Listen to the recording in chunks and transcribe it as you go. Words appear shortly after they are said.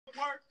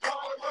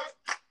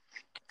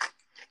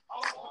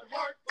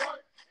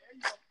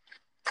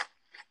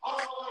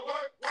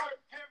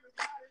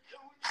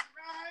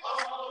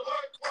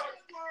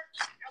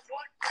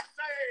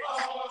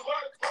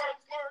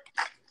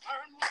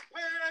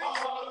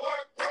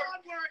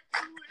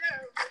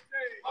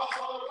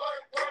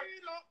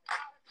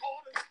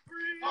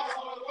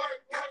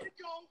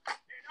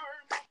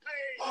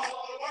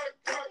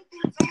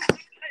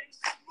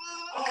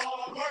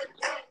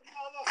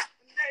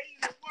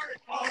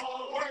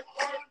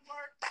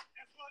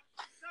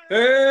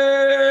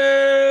Hey,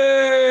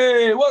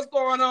 what's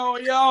going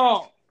on,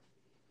 y'all?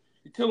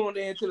 You tuned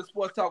in to the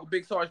Sports Talk with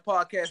Big Sarge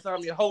podcast.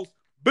 I'm your host,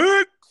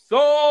 Big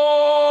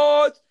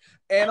Sarge.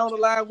 And on the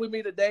line with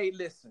me today,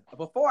 listen,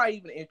 before I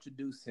even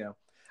introduce him,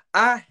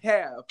 I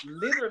have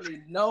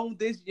literally known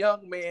this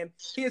young man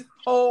his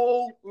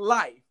whole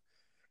life.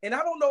 And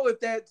I don't know if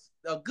that's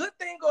a good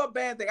thing or a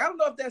bad thing. I don't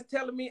know if that's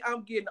telling me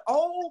I'm getting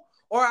old,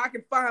 or I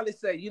can finally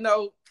say,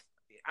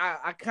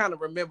 I kind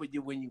of remember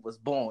you when you was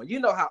born.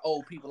 You know how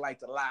old people like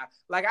to lie.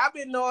 Like, I've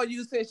been knowing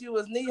you since you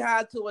was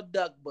knee-high to a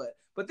duck butt.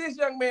 But this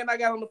young man I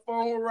got on the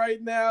phone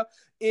right now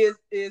is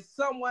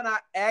someone I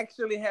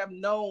actually have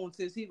known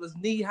since he was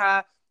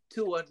knee-high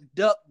to a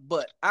duck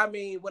butt. I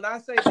mean, when I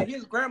say that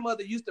his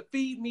grandmother used to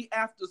feed me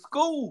after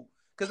school,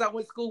 because I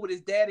went to school with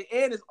his daddy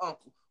and his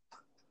uncle.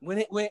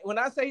 When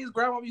I say his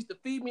grandmother used to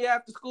feed me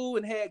after school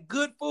and had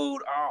good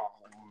food, oh,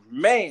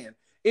 man,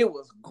 it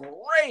was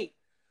great.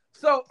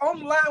 So on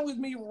the line with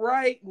me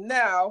right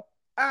now,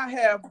 I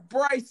have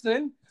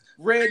Bryson,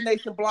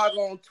 Nation Blogga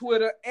on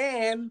Twitter,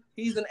 and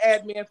he's an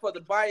admin for the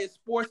Bias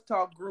Sports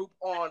Talk group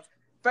on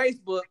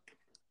Facebook.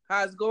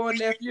 How's it going,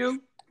 nephew?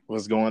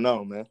 What's going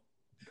on, man?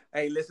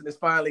 Hey, listen, it's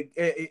finally.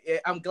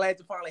 I'm glad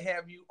to finally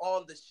have you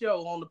on the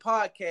show, on the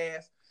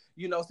podcast.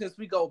 You know, since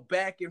we go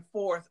back and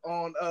forth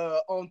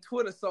on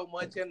Twitter so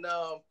much, and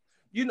and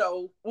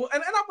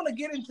I'm gonna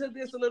get into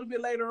this a little bit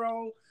later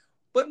on.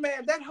 But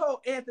man, that whole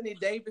Anthony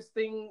Davis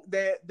thing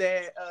that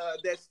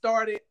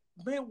started,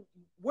 man,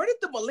 where did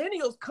the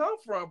millennials come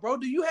from, bro?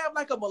 Do you have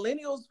like a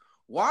millennials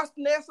wasp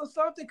nest or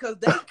something? Because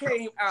they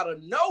came out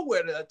of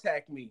nowhere to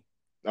attack me.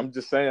 I'm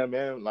just saying,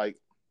 man, like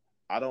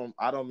I don't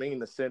mean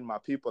to send my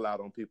people out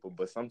on people,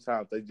 but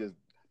sometimes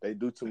they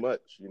do too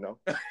much, you know.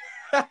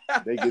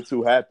 They get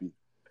too happy.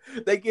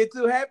 They get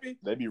too happy?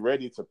 They be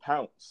ready to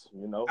pounce,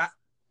 you know.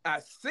 I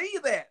see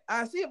that.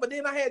 I see it. But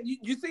then I had,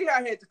 you see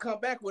how I had to come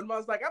back with him. I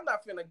was like, I'm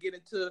not finna get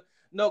into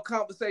no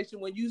conversation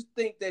when you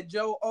think that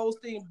Joe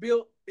Osteen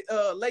built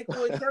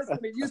Lakewood Church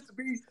and it used to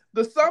be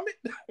the Summit.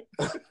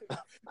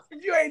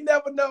 You ain't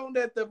never known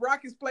that the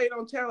Rockets played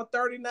on channel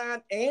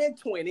 39 and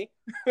 20.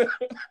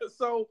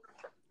 So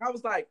I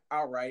was like,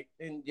 all right.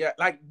 And yeah,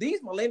 like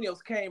these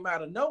millennials came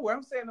out of nowhere.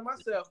 I'm saying to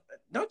myself,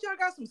 don't y'all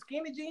got some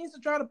skinny jeans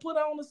to try to put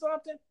on or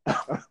something?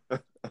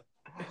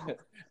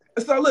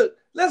 So look,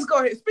 let's go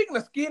ahead. Speaking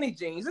of skinny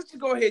jeans, let's just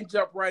go ahead and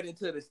jump right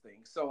into this thing.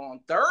 So on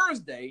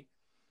Thursday,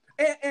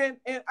 and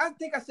I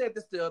think I said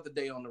this the other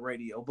day on the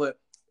radio, but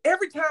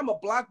every time a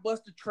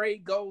blockbuster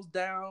trade goes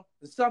down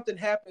and something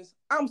happens,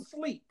 I'm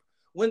asleep.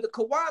 When the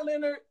Kawhi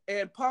Leonard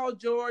and Paul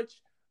George,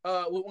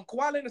 when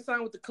Kawhi Leonard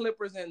signed with the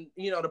Clippers and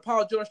the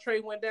Paul George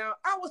trade went down,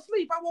 I was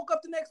asleep. I woke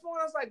up the next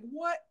morning. I was like,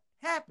 what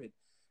happened?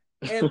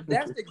 And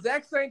that's the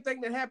exact same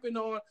thing that happened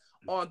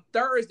on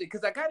Thursday,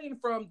 because I got in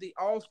from the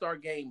All-Star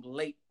game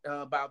late,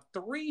 about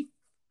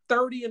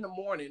 3:30 in the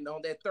morning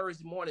on that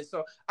Thursday morning.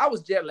 So I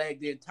was jet lagged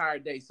the entire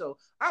day. So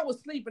I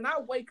was sleeping. I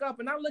wake up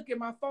and I look at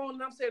my phone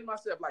and I'm saying to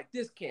myself, like,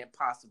 this can't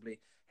possibly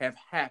have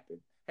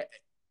happened.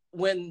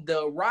 When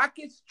the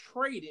Rockets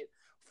traded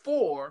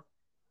for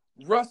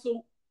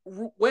Russell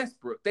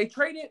Westbrook, they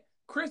traded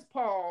Chris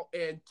Paul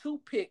and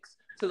 2 picks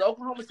to the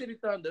Oklahoma City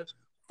Thunder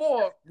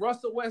for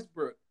Russell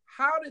Westbrook.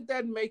 How did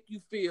that make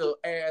you feel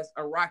as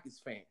a Rockets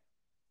fan?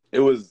 It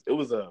was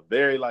a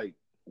very like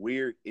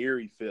weird,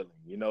 eerie feeling,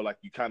 like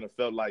you kind of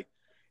felt like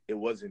it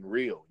wasn't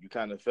real. You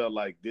kind of felt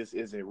like this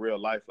isn't real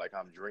life, like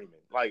I'm dreaming,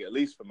 like at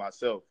least for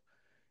myself.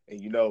 And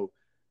in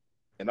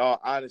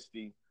all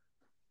honesty,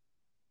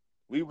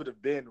 we would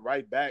have been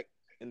right back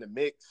in the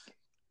mix,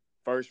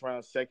 first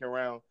round, second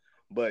round.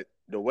 But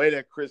the way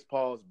that Chris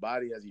Paul's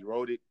body has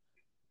eroded,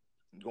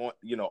 going,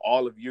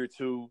 all of year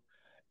 2,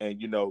 and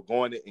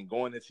going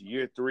into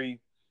year 3,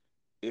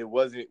 it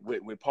wasn't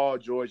with Paul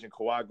George and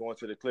Kawhi going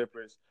to the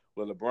Clippers,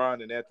 with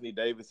LeBron and Anthony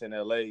Davis in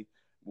LA,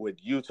 with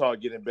Utah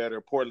getting better,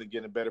 Portland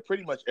getting better,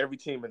 pretty much every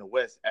team in the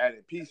West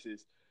adding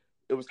pieces.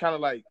 It was kind of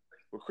like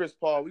with Chris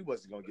Paul, we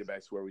wasn't going to get back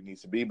to where we need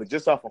to be, but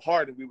just off of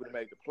Harden, we would have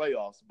made the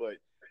playoffs. But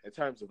in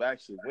terms of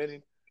actually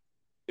winning,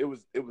 it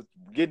was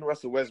getting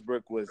Russell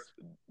Westbrook was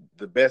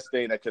the best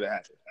thing that could have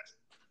happened.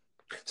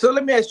 So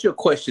let me ask you a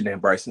question then,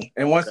 Bryson.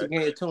 And once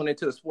again, you're tuning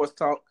into the Sports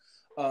Talk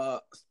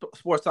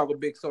with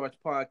Big Sarge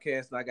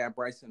podcast, and I got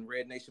Bryson,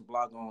 Nation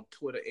Blogga on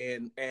Twitter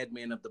and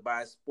admin of the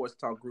Bias Sports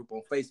Talk group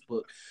on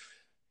Facebook.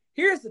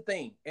 Here's the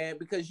thing, and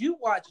because you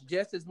watch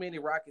just as many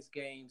Rockets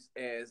games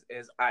as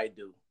I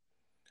do,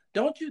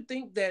 Don't you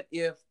think that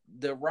if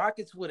the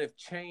Rockets would have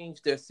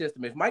changed their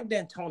system, if Mike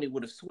D'Antoni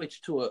would have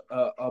switched to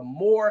a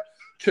more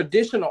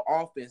traditional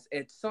offense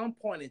at some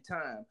point in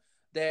time,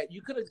 that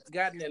you could have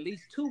gotten at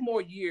least 2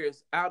 more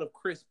years out of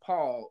Chris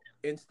Paul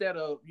instead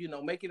of,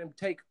 making him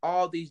take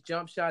all these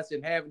jump shots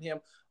and having him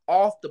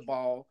off the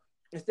ball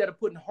instead of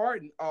putting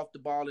Harden off the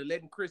ball and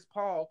letting Chris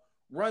Paul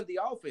run the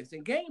offense.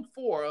 In game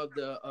four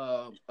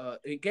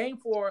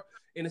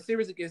in the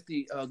series against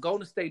the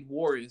Golden State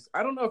Warriors,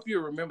 I don't know if you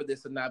remember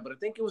this or not, but I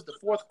think it was the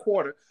fourth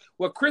quarter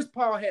where Chris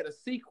Paul had a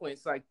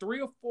sequence, like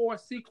 3 or 4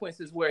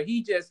 sequences where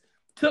he just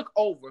took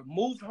over,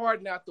 moved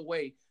Harden out the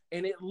way,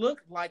 and it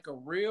looked like a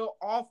real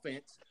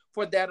offense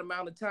for that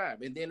amount of time.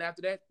 And then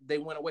after that, they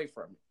went away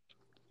from it.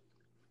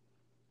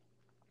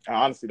 I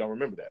honestly don't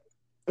remember that.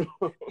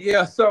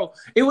 Yeah, so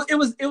it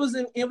was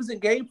in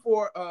game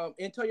 4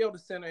 in Toyota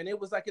Center, and it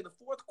was like in the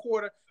fourth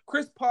quarter.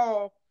 Chris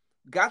Paul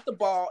got the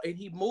ball and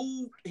he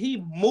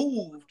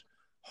moved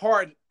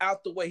Harden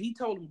out the way. He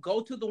told him,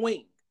 go to the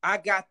wing. I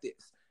got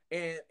this.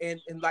 And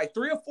in like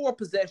 3 or 4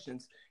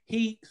 possessions,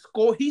 he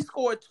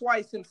scored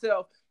twice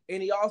himself,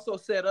 and he also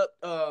set up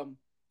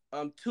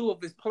 2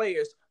 of his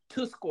players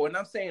to score. And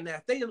I'm saying that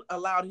if they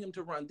allowed him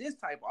to run this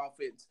type of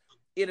offense,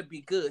 it'll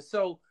be good.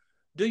 So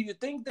do you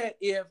think that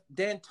if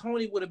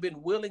D'Antoni would have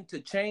been willing to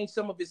change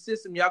some of his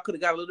system, y'all could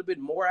have got a little bit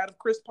more out of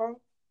Chris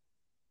Paul?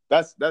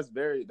 That's a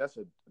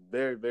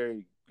very,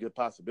 very good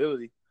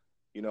possibility.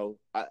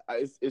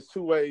 It's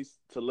 2 ways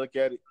to look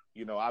at it.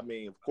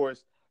 Of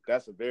course,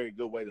 that's a very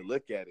good way to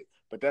look at it,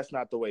 but that's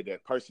not the way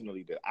that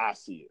personally that I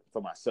see it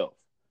for myself.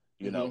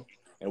 And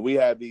we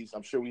have these.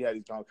 I'm sure we had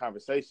these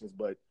conversations,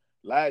 but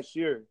last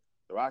year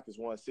the Rockets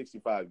won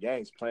 65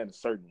 games playing a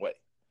certain way,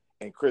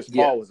 and Chris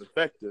Paul was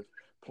effective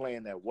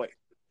playing that way.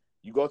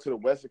 You go to the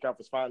Western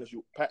Conference Finals,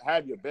 you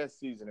have your best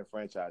season in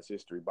franchise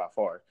history by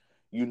far.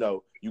 You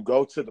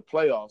go to the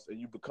playoffs and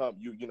you become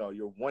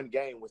you're 1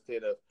 game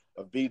instead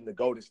of beating the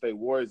Golden State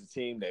Warriors, a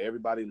team that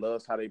everybody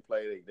loves how they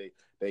play.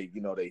 They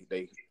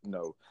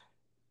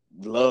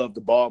love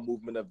the ball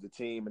movement of the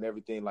team and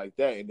everything like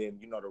that. And then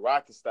the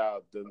Rocket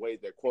style, the way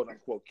that quote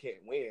unquote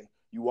can't win,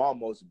 you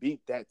almost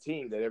beat that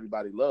team that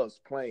everybody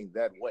loves playing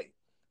that way.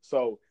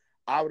 So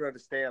I would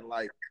understand,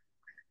 like,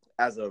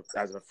 as a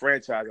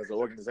franchise, as an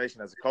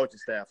organization, as a coaching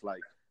staff,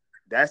 like,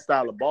 that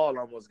style of ball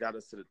almost got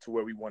us to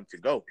where we wanted to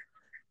go.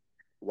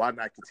 Why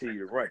not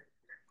continue to run?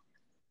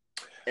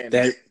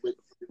 And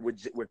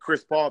with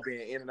Chris Paul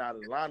being in and out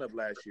of the lineup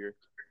last year,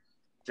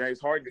 James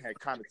Harden had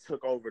kind of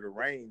took over the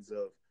reins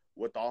of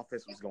what the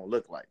offense was going to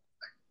look like.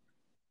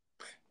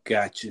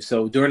 Gotcha.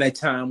 So during that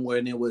time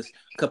when it was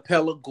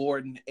Capella,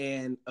 Gordon,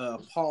 and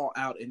Paul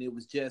out, and it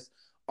was just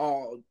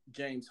all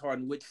James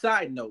Harden. Which,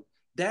 side note,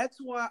 that's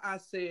why I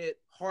said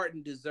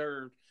Harden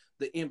deserved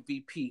the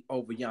MVP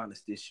over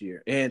Giannis this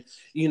year. And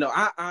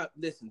I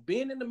listen.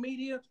 Being in the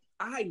media,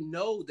 I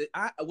know that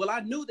I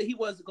knew that he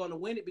wasn't going to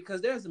win it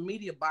because there's a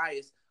media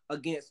bias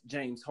against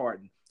James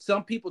Harden.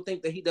 Some people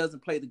think that he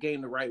doesn't play the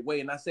game the right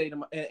way. And I say to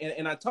them,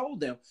 and I told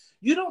them,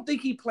 you don't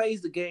think he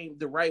plays the game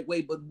the right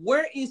way, but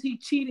where is he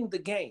cheating the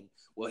game?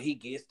 Well, he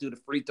gets to the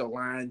free throw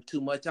line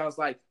too much. I was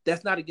like,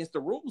 that's not against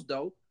the rules,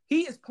 though.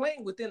 He is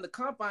playing within the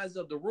confines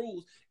of the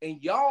rules,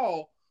 and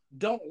y'all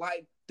don't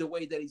like the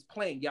way that he's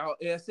playing. Y'all,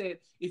 and I said,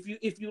 if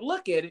you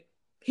look at it,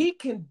 he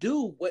can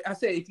do what I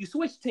said. If you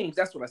switch teams,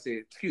 that's what I said.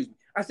 Excuse me.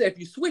 I said, if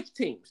you switch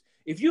teams,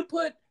 if you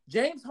put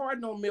James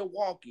Harden on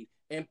Milwaukee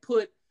and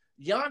put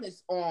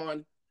Giannis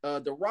on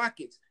the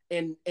Rockets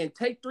and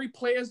take 3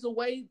 players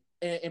away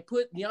and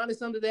put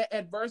Giannis under that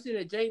adversity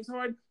that James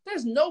Harden,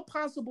 there's no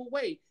possible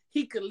way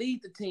he could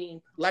lead the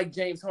team like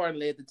James Harden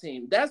led the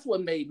team. That's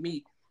what made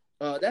me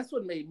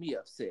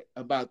upset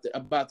about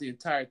the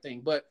entire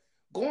thing. But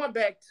going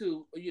back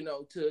to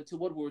to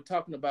what we were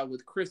talking about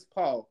with Chris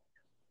Paul,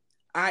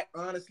 I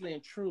honestly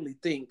and truly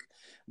think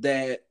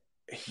that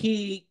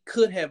he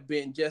could have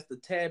been just a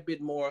tad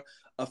bit more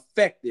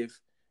effective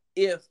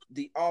if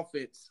the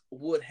offense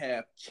would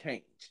have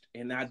changed.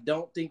 And I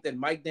don't think that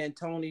Mike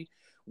D'Antoni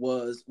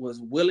was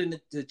willing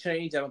to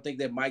change. I don't think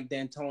that Mike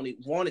D'Antoni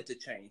wanted to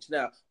change.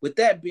 Now, with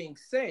that being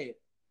said,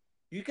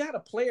 you got a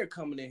player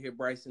coming in here,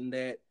 Bryson,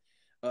 that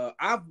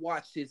I've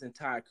watched his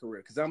entire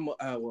career because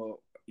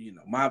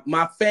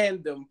my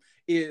fandom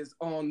is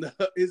on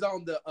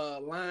the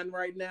line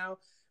right now.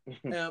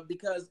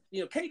 Because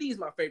KD is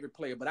my favorite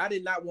player, but I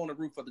did not want to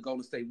root for the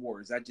Golden State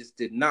Warriors. I just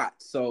did not.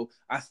 So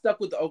I stuck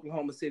with the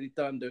Oklahoma City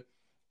Thunder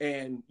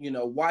and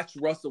watched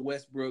Russell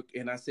Westbrook.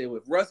 And I said,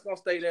 well, if Russ gonna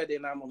stay there,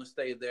 then I'm gonna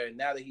stay there. And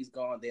now that he's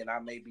gone, then I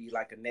may be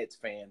like a Nets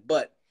fan.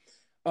 But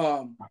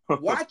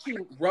watching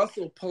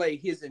Russell play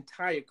his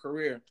entire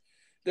career,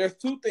 there's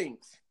 2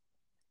 things.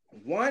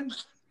 One,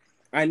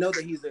 I know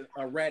that he's an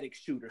erratic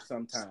shooter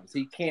sometimes.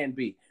 He can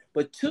be.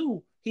 But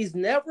 2, he's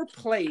never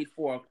played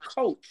for a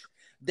coach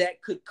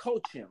that could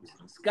coach him.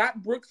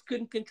 Scott Brooks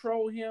couldn't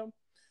control him.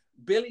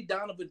 Billy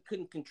Donovan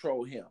couldn't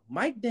control him.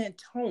 Mike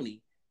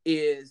D'Antoni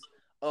is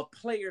a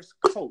player's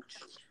coach.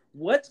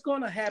 What's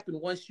going to happen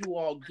once you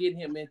all get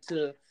him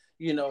into,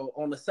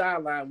 on the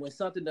sideline when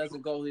something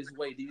doesn't go his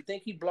way? Do you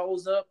think he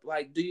blows up?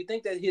 Like, do you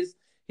think that his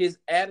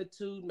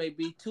attitude may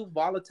be too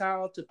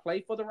volatile to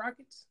play for the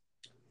Rockets?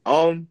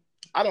 I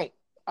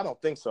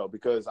don't think so,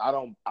 because I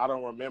don't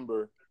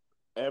remember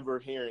ever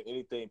hearing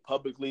anything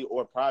publicly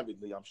or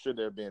privately. I'm sure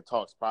there have been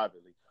talks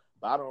privately,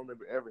 but I don't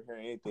remember ever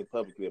hearing anything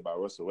publicly about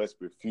Russell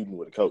Westbrook feuding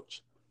with a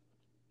coach.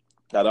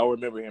 I don't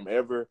remember him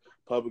ever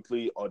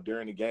publicly or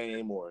during the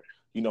game or,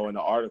 in an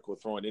article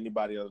throwing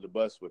anybody under the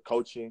bus with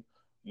coaching,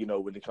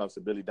 when it comes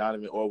to Billy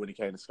Donovan or when it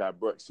came to Scott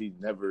Brooks. He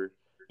never,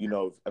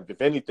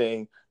 if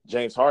anything,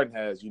 James Harden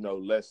has,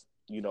 less,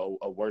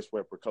 a worse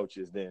rep for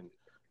coaches than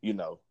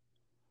Russell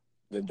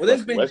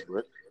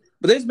Westbrook.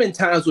 But there's been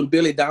times when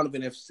Billy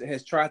Donovan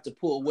has tried to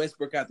pull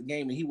Westbrook out the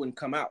game and he wouldn't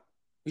come out.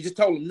 He just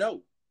told him,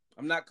 no,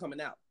 I'm not coming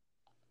out.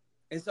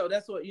 And so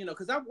that's what,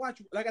 because I've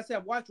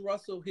watched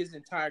Russell his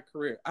entire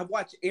career. I've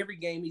watched every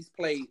game he's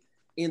played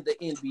in the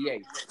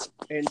NBA.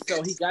 And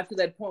so he got to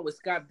that point with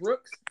Scott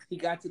Brooks. He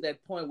got to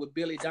that point with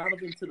Billy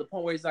Donovan, to the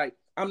point where he's like,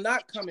 I'm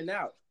not coming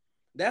out.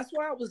 That's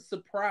why I was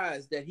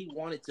surprised that he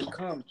wanted to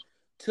come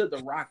to the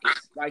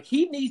Rockets. Like,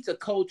 he needs a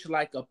coach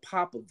like a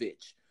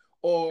Popovich,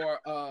 or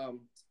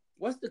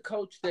what's the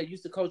coach that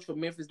used to coach for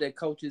Memphis that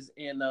coaches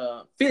in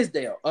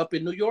Fizdale up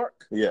in New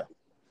York? Yeah.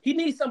 He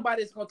needs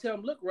somebody that's going to tell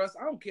him, look, Russ,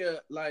 I don't care.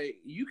 Like,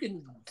 you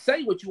can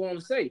say what you want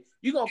to say.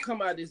 You're going to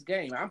come out of this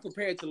game. I'm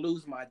prepared to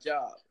lose my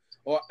job.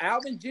 Or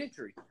Alvin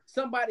Gentry,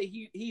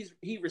 somebody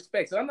he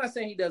respects. I'm not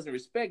saying he doesn't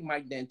respect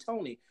Mike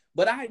D'Antoni,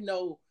 but I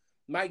know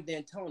Mike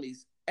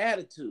D'Antoni's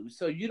attitude.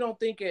 So you don't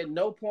think at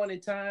no point in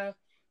time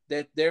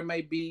that there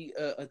may be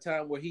a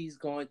time where he's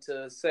going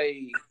to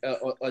say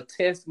or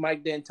test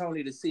Mike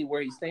D'Antoni to see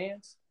where he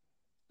stands?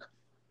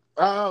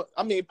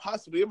 I mean,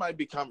 possibly it might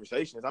be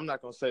conversations. I'm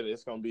not going to say that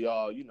it's going to be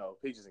all,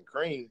 peaches and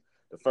cream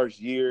the first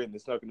year and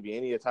it's not going to be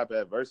any type of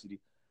adversity.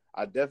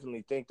 I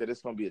definitely think that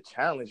it's going to be a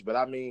challenge. But,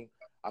 I mean,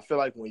 I feel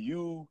like when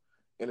you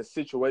in a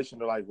situation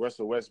like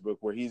Russell Westbrook,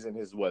 where he's in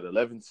his,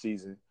 11th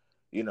season,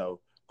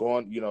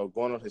 going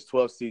on his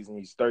 12th season,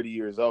 he's 30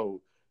 years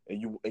old,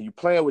 and you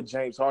playing with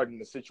James Harden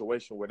in a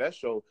situation where that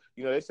show,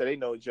 they say they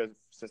know each other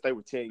since they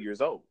were 10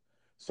 years old.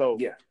 So,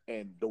 yeah.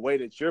 And the way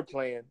that you're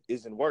playing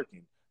isn't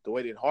working. The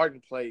way that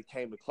Harden played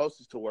came the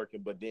closest to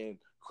working, but then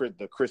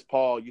the Chris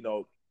Paul,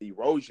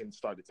 erosion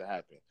started to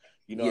happen.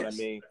 You know what I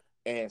mean?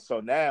 And so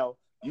now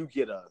you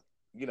get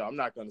I'm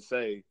not going to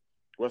say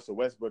Russell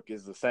Westbrook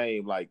is the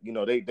same. Like,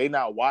 they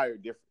not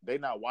wired different. They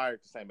not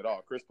wired the same at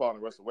all. Chris Paul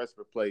and Russell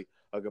Westbrook play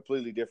a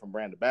completely different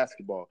brand of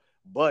basketball.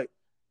 But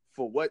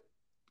for what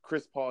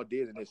Chris Paul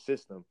did in his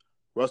system,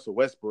 Russell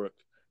Westbrook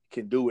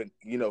can do it,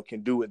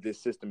 can do in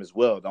this system as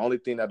well. The only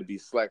thing that'll be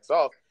slacks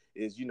off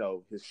is,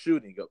 his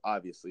shooting,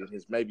 obviously, and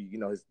his maybe,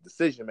 his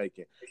decision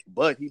making.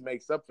 But he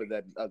makes up for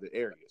that in other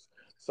areas.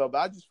 So, but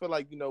I just feel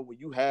like, when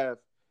you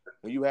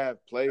have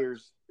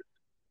players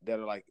that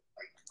are like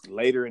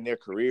later in their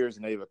careers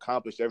and they've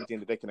accomplished everything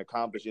that they can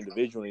accomplish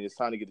individually, and it's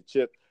time to get a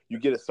chip, you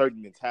get a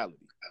certain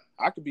mentality.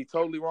 I could be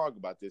totally wrong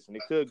about this, and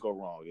it could go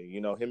wrong. And,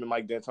 him and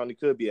Mike D'Antoni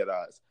could be at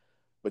odds.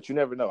 But you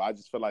never know. I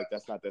just feel like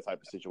that's not that type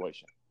of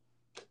situation.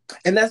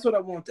 And that's what I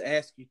want to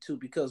ask you, too,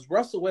 because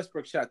Russell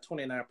Westbrook shot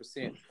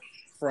 29%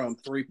 from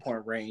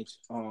three-point range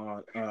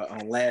on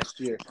last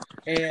year.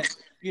 And,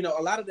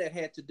 a lot of that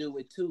had to do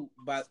with, too,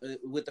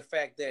 with the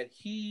fact that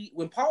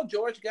when Paul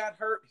George got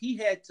hurt, he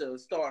had to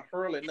start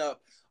hurling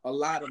up a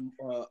lot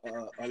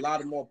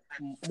of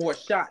more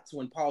shots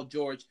when Paul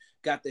George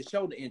got the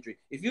shoulder injury.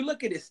 If you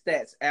look at his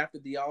stats after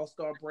the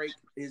All-Star break,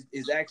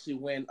 is actually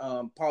when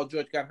Paul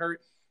George got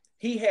hurt.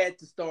 He had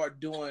to start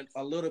doing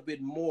a little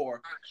bit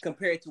more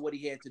compared to what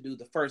he had to do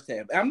the first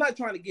half. I'm not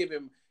trying to give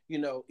him,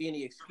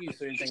 any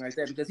excuse or anything like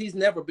that, because he's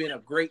never been a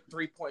great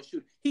three-point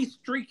shooter. He's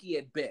streaky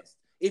at best.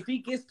 If he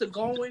gets to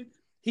going,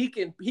 he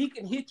can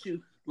hit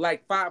you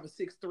like 5 or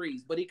 6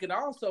 threes, but he can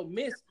also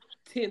miss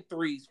 10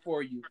 threes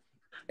for you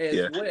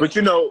as well. But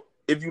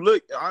if you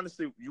look,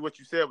 honestly, what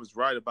you said was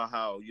right about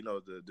how,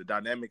 the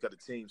dynamic of the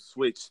team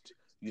switched,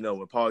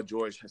 when Paul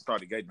George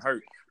started getting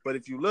hurt. But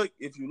if you look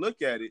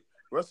at it,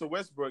 Russell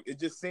Westbrook, it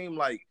just seemed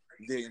like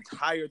the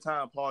entire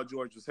time Paul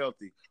George was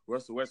healthy,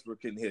 Russell Westbrook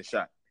couldn't hit a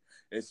shot.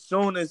 As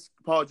soon as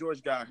Paul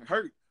George got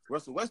hurt,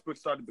 Russell Westbrook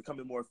started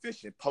becoming more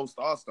efficient post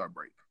All-Star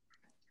break.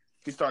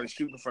 He started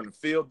shooting from the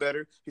field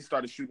better. He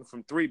started shooting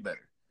from three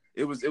better.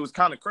 It was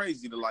kind of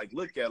crazy to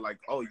look at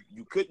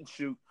you couldn't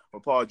shoot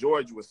when Paul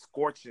George was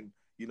scorching,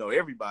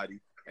 everybody.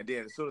 And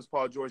then as soon as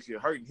Paul George get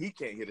hurt and he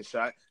can't hit a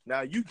shot,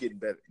 now you getting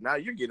better. Now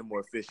you're getting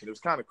more efficient. It was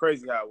kind of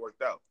crazy how it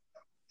worked out.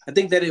 I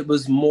think that it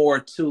was more,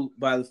 too,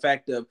 by the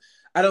fact of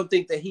I don't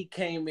think that he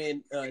came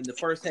in the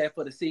first half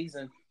of the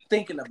season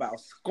thinking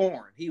about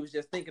scoring. He was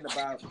just thinking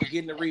about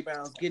getting the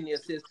rebounds, getting the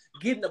assists,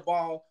 getting the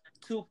ball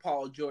to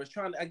Paul George,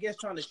 trying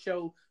to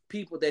show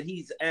people that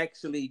he's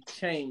actually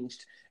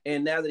changed.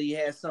 And now that he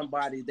has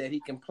somebody that he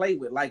can play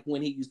with, like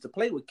when he used to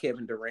play with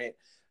Kevin Durant,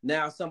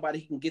 now somebody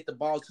he can get the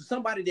ball to,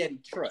 somebody that he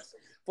trusts.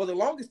 For the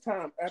longest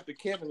time after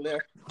Kevin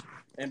left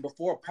and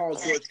before Paul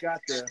George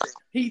got there,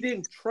 he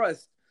didn't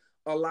trust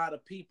a lot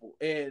of people.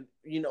 And,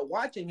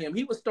 watching him,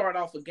 he would start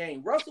off a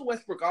game. Russell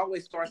Westbrook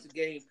always starts a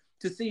game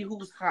to see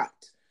who's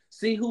hot,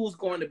 see who's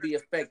going to be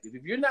effective.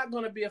 If you're not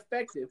going to be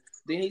effective,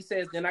 then he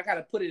says, then I got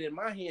to put it in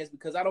my hands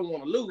because I don't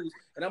want to lose,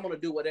 and I'm going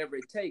to do whatever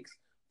it takes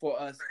for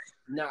us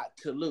not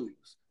to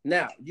lose.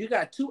 Now, you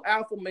got two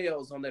alpha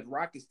males on that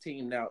Rockets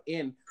team now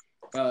in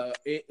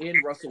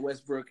Russell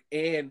Westbrook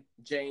and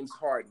James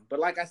Harden. But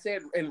like I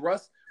said, and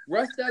Russ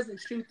doesn't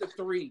shoot the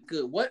three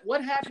good.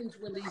 What happens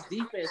when these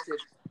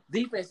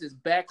defenses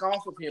back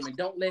off of him and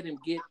don't let him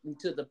get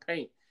into the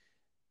paint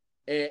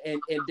and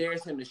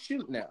dares him to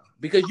shoot now?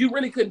 Because you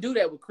really couldn't do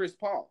that with Chris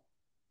Paul.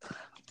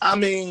 I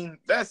mean,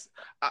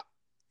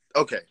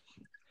 okay.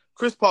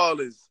 Chris Paul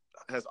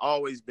has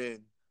always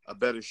been a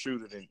better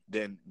shooter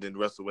than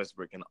Russell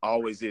Westbrook, and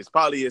always is.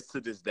 Probably is to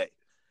this day.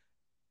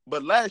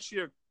 But last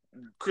year,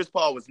 Chris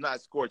Paul was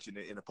not scorching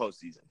it in the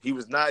postseason. He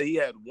was not. He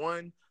had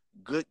one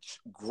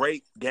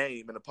great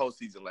game in the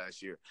postseason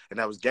last year, and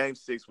that was Game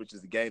 6, which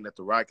is the game that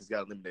the Rockets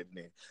got eliminated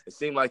in. It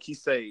seemed like he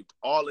saved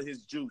all of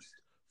his juice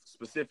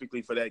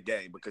specifically for that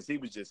game because he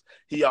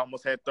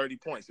almost had 30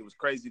 points. It was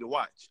crazy to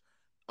watch.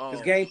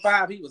 Because Game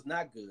 5, he was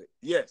not good.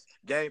 Yes,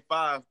 Game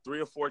 5,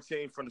 3 of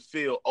 14 from the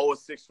field, 0 of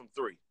 6 from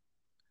 3.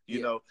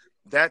 You know,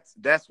 that's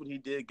what he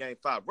did Game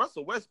 5.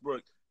 Russell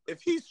Westbrook,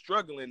 if he's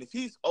struggling, if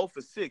he's 0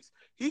 for 6,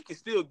 he can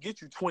still get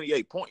you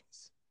 28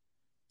 points.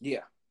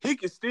 Yeah. He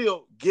can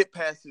still get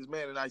past his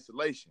man in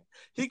isolation.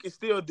 He can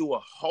still do a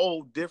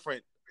whole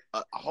different,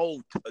 a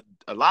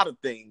lot of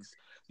things,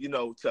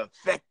 to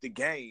affect the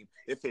game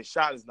if his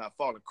shot is not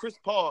falling. Chris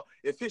Paul,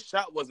 if his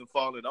shot wasn't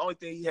falling, the only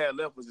thing he had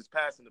left was his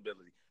passing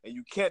ability. And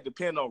you can't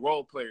depend on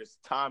role players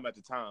time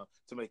after time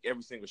to make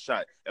every single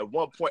shot. At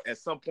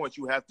some point,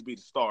 you have to be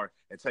the star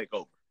and take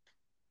over.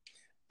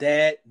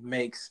 That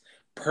makes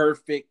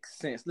perfect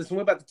sense. Listen,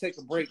 we're about to take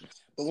a break,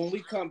 but when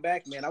we come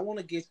back, man, I want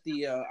to get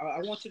I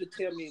want you to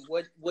tell me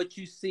what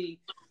you see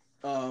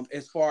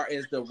as far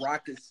as the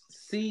Rockets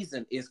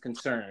season is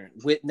concerned.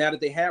 With now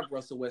that they have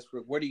Russell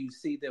Westbrook, where do you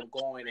see them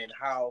going and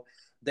how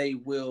they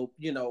will,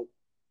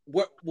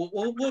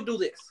 we'll do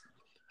this.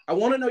 I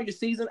want to know your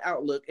season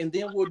outlook, and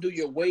then we'll do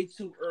your way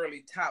too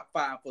early top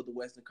 5 for the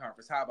Western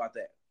Conference. How about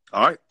that?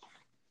 All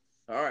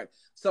right.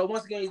 So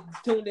once again, you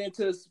tuned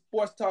into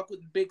Sports Talk with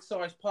Big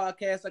Sarge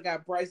podcast. I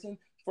got Bryson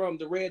from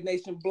the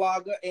Nation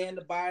Blogga and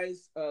the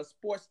Bias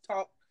Sports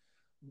Talk.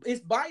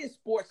 It's Bias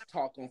Sports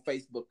Talk on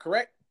Facebook,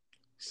 correct?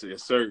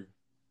 Yes, sir.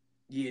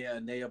 Yeah,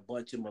 and they a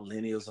bunch of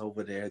millennials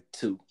over there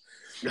too.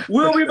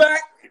 We'll be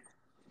back.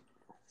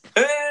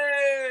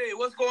 Hey,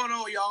 what's going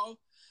on, y'all?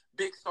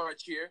 Big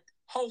Sarge here,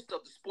 host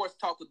of the Sports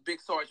Talk with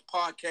Big Sarge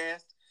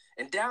podcast.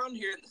 And down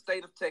here in the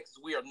state of Texas,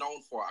 we are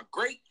known for our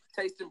great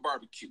tasting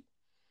barbecue.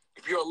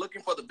 If you're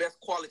looking for the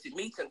best quality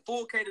meats and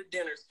full catered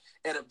dinners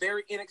at a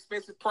very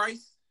inexpensive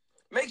price,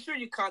 make sure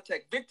you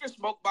contact Victor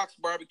Smokebox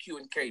Barbecue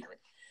and Catering.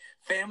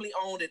 Family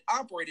owned and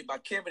operated by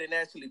Kevin and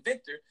Ashley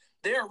Victor,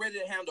 they are ready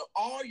to handle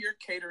all your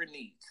catering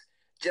needs.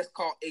 Just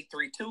call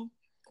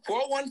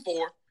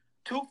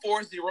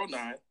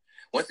 832-414-2409.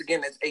 Once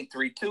again, that's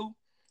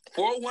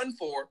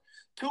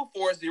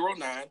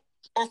 832-414-2409.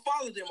 Or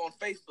follow them on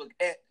Facebook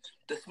at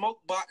The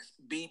Smokebox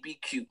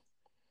BBQ.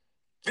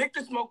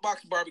 Victor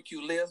Smokebox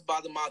Barbecue lives by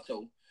the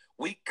motto,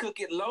 we cook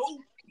it low,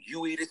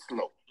 you eat it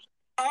slow.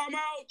 I'm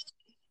out.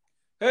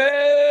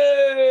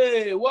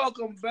 Hey,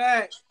 welcome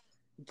back.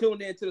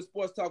 Tuned in to the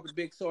Sports Talk with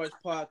Big Sarge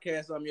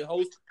podcast. I'm your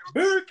host,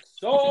 Big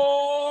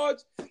Sarge.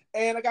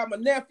 And I got my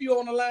nephew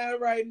on the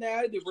line right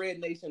now, the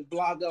Nation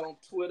Blogga on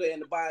Twitter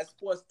and the Bias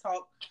Sports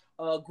Talk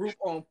group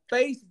on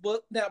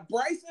Facebook. Now,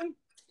 Bryson,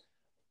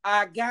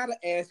 I got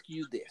to ask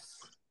you this.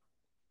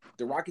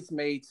 The Rockets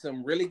made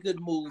some really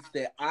good moves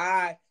that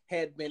I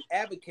had been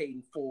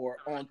advocating for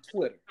on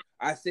Twitter.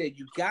 I said,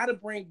 you got to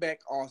bring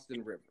back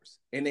Austin Rivers,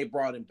 and they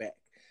brought him back.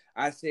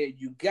 I said,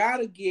 you got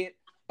to get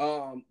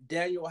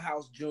Daniel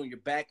House Jr.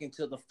 back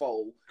into the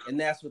fold, and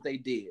that's what they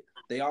did.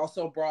 They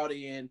also brought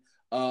in,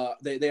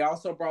 they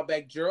also brought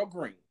back Gerald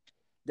Green.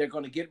 They're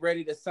going to get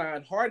ready to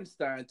sign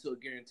Hardenstein to a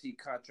guaranteed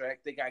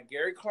contract. They got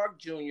Gary Clark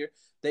Jr.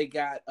 They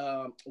got,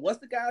 what's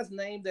the guy's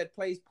name that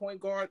plays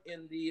point guard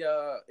in the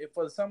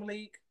for the Summer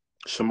League?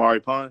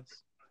 Shamari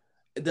Pons.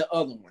 The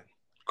other one.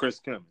 Chris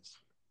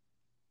Cummins.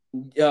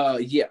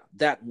 Yeah,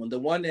 that one. The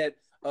one that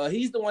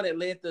he's the one that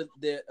led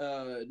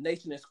the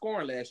nation in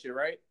scoring last year,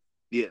 right?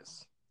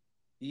 Yes.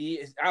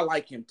 Yes, I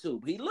like him too.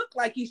 He looked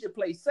like he should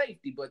play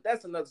safety, but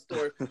that's another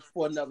story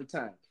for another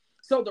time.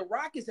 So the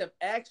Rockets have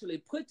actually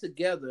put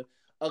together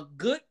a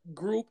good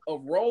group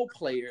of role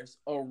players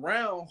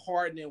around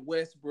Harden and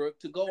Westbrook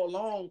to go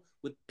along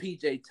with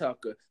PJ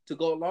Tucker, to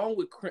go along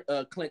with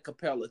Clint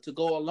Capella, to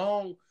go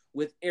along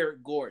with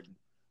Eric Gordon.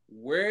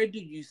 Where do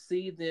you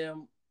see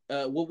them?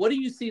 What do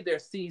you see their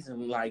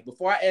season like?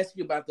 Before I ask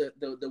you about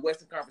the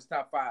Western Conference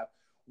top 5,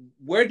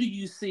 where do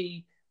you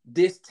see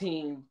this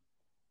team,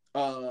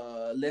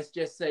 let's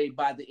just say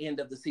by the end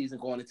of the season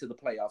going into the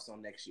playoffs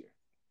on next year?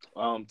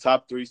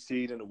 Top 3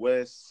 seed in the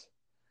West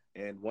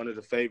and one of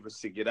the favorites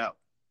to get out.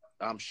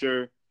 I'm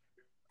sure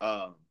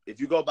if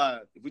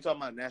we talk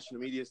about national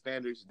media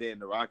standards, then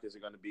the Rockets are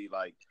going to be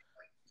like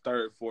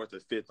third, fourth, or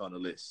fifth on the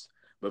list.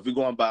 But if we're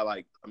going by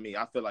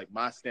I feel like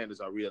my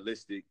standards are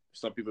realistic.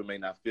 Some people may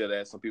not feel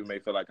that. Some people may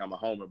feel like I'm a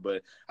homer,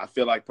 but I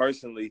feel like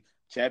personally,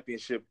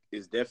 championship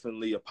is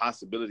definitely a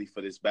possibility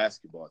for this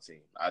basketball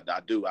team. I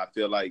do. I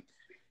feel like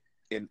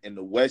in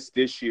the West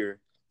this year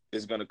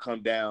is going to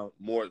come down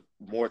more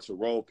to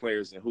role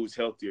players and who's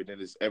healthier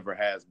than it's ever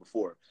has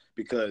before.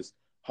 Because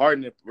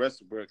Harden and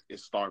Westbrook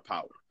is star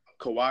power.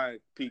 Kawhi and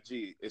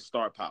PG is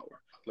star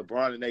power.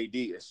 LeBron and AD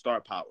is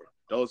star power.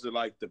 Those are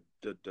like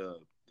the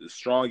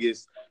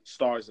strongest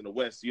stars in the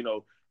West.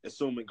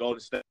 Assuming Golden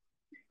State,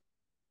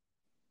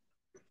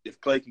 if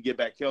Clay can get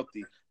back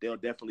healthy, they'll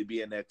definitely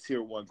be in that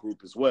tier 1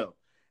 group as well.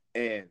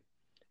 And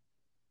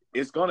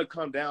it's going to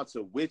come down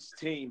to which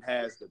team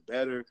has the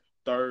better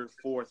third,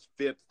 fourth,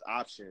 fifth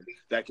option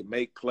that can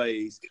make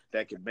plays,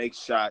 that can make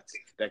shots,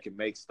 that can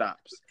make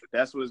stops.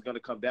 That's what it's going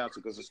to come down to,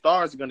 because the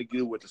stars are going to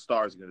do what the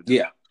stars are going to do.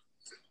 Yeah.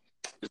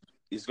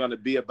 It's going to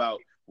be about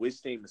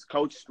which team is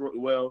coached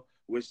well,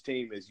 which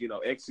team is,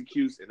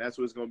 executes, and that's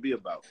what it's going to be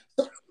about.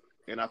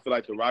 And I feel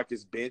like the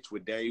Rockets bench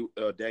with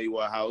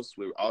Daniel House,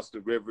 with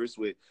Austin Rivers,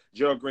 with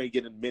Gerald Green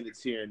getting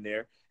minutes here and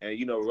there, and,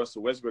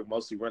 Russell Westbrook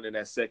mostly running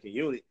that second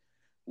unit,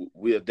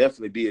 we'll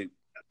definitely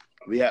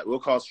we'll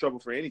cause trouble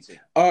for any team.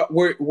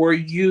 Were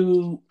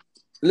you?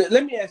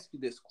 Let me ask you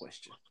this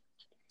question: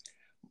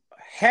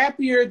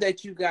 happier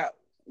that you got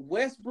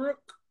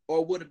Westbrook,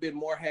 or would have been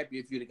more happy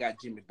if you'd have got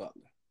Jimmy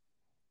Butler?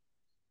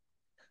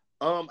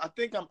 I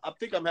think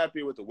I'm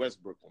happier with the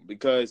Westbrook one,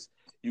 because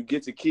you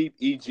get to keep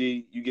EG,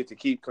 you get to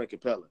keep Clint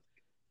Capella.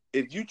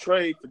 If you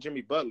trade for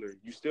Jimmy Butler,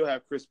 you still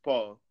have Chris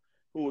Paul,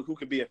 who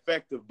can be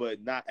effective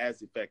but not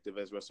as effective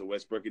as Russell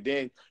Westbrook. And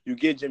then you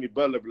get Jimmy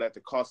Butler, but at the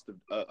cost of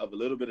a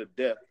little bit of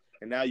depth,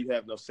 and now you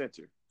have no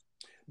center.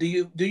 Do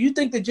you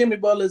think that Jimmy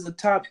Butler is a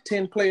top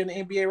 10 player in the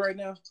NBA right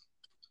now?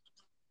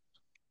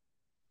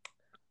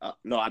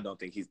 No, I don't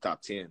think he's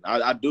top 10.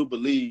 I do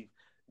believe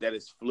that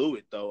it's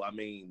fluid, though. I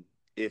mean,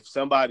 if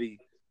somebody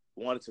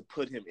wanted to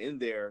put him in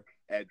there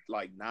at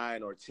like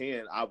 9 or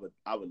 10, I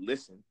would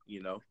listen,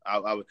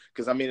 I would,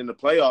 because in the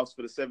playoffs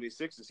for the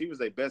 76ers, he was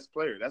their best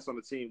player. That's on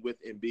the team with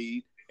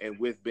Embiid and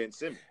with Ben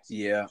Simmons.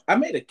 Yeah, I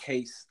made a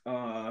case,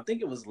 I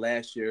think it was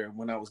last year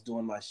when I was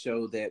doing my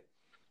show, that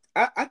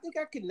I think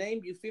I could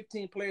name you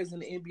 15 players in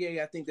the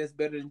NBA I think that's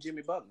better than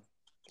Jimmy Butler.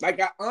 Like,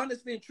 I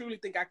honestly and truly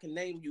think I can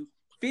name you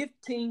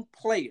 15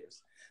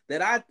 players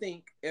that I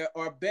think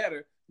are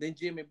better than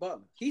Jimmy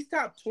Butler. He's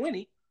top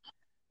 20,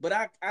 but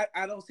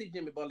I don't see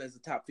Jimmy Butler as a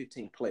top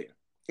 15 player.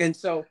 And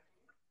so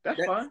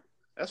that's fine.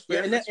 That's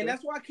fair. Yeah, and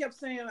that's why I kept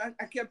saying,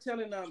 I kept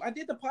telling I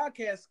did the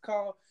podcast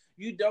called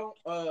you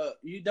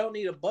don't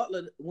need a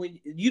butler when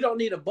you don't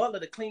need a butler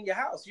to clean your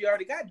house. You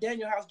already got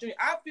Daniel House Jr.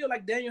 I feel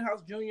like Daniel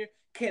House Jr.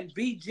 can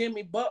be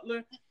Jimmy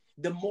Butler.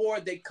 The more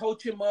they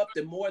coach him up,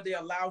 the more they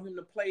allow him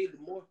to play, the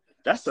more.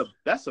 That's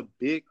a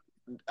big.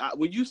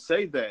 When you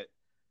say that,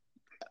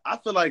 I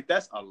feel like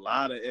that's a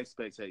lot of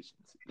expectations.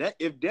 That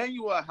if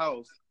Daniel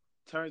House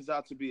turns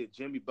out to be a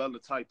Jimmy Butler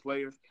type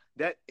player,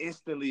 that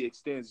instantly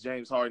extends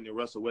James Harden and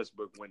Russell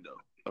Westbrook window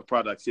of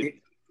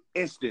productivity.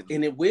 Instantly.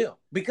 And it will.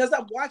 Because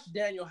I've watched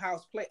Daniel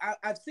House play.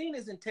 I've seen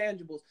his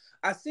intangibles.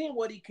 I've seen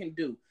what he can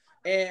do.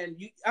 And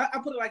I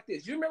put it like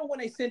this. You remember when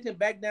they sent him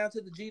back down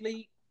to the G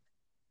League?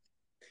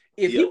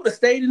 If he would have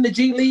stayed in the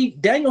G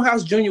League, Daniel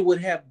House Jr.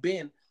 would have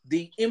been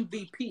the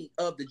MVP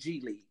of the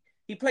G League.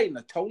 He played in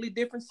a totally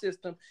different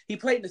system. He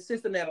played in a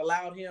system that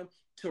allowed him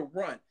to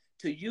run,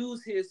 to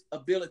use his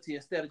ability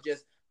instead of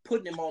just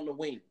putting him on the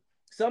wing.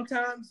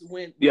 Sometimes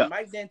when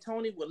Mike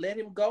D'Antoni would let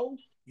him go,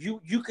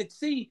 you could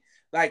see,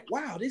 like,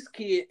 wow, this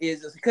kid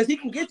is, because he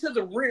can get to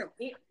the rim.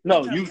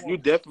 No, you're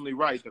definitely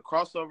right. The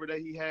crossover that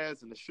he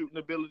has and the shooting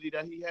ability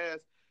that he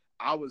has,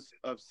 I was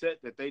upset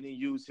that they didn't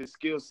use his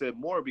skill set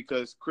more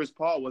because Chris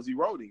Paul was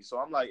eroding. So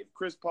I'm like, if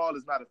Chris Paul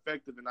is not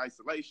effective in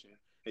isolation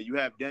and you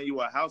have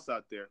Daniel House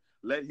out there,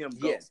 let him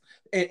go. Yes.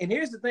 And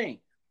here's the thing.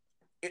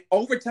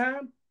 Over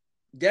time,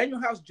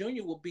 Daniel House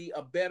Jr. will be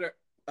a better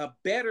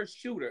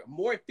shooter, a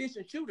more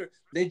efficient shooter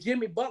than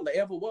Jimmy Butler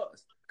ever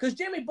was. Because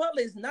Jimmy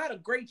Butler is not a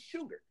great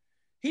shooter.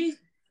 He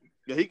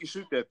can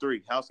shoot that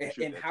three. House can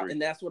shoot that three.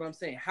 And that's what I'm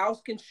saying.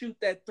 House can shoot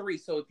that three.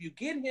 So if you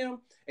get him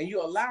and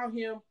you allow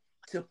him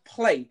to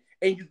play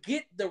and you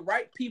get the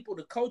right people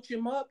to coach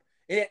him up,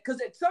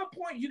 because at some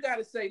point you got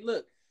to say,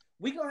 look,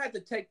 we're going to have to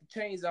take the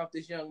chains off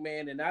this young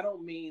man. And I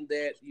don't mean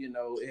that,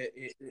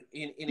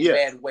 in any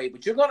bad way,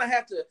 but you're going to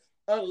have to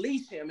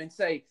unleash him and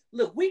say,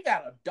 look, we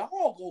got a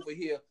dog over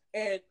here.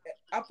 And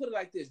I put it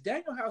like this.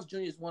 Daniel House Jr.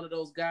 is one of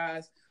those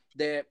guys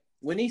that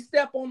when he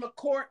step on the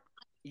court,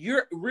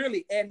 you're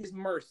really at his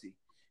mercy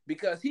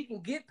because he can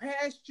get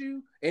past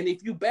you. And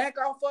if you back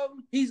off of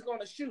him, he's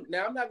going to shoot.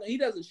 Now, he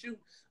doesn't shoot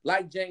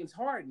like James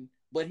Harden,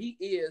 but he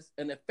is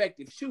an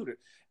effective shooter.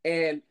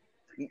 And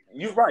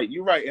you're right.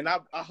 And I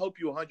hope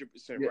you're 100%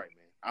 right, man.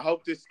 I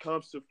hope this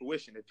comes to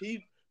fruition. If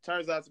he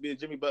turns out to be a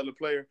Jimmy Butler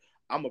player,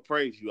 I'm going to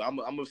praise you. I'm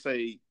going to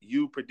say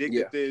you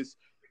predicted this.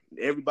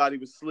 Everybody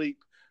was asleep.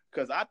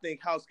 because I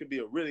think House could be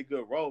a really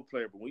good role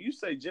player. But when you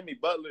say Jimmy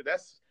Butler,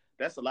 that's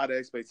a lot of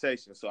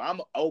expectation. So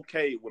I'm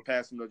okay with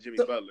passing on Jimmy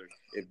Butler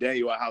if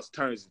Daniel House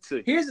turns into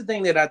him. Here's the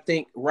thing that I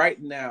think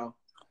right now.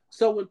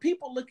 So when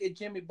people look at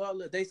Jimmy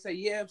Butler, they say,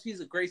 yeah, he's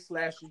a great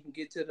slasher. You can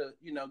get to the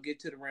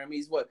rim.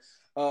 He's what?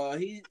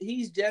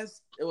 He's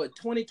just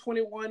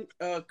 2021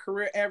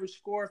 career average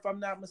score, if I'm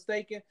not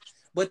mistaken.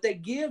 But they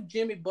give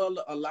Jimmy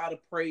Butler a lot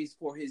of praise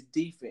for his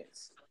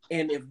defense.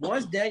 And if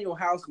once Daniel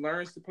House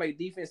learns to play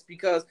defense,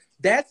 because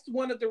that's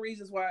one of the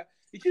reasons why.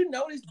 Did you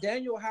notice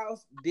Daniel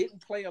House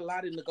didn't play a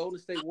lot in the Golden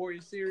State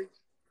Warriors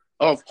series?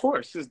 Of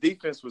course, his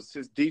defense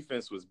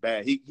was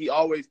bad. He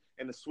always,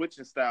 in the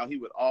switching style, he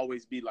would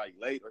always be like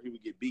late or he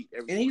would get beat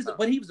every time.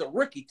 But he was a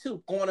rookie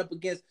too, going up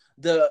against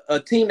a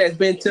team that's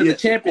been to the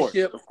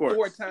championship of course.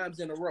 4 times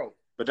in a row.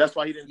 But that's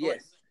why he didn't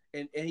play.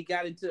 And he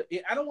got into,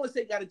 I don't want to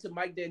say got into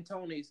Mike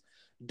D'Antoni's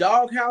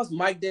doghouse.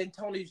 Mike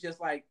D'Antoni's just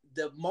like,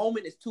 the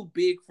moment is too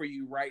big for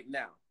you right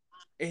now.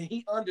 And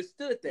he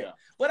understood that. Yeah.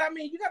 But I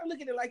mean, you got to look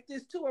at it like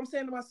this too. I'm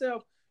saying to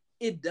myself,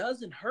 it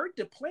doesn't hurt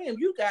to play him.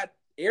 You got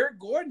Eric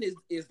Gordon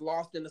is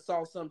lost in the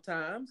sauce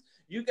sometimes.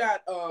 You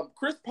got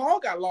Chris Paul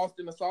got lost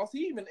in the sauce.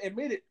 He even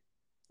admitted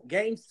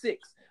Game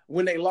 6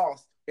 when they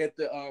lost at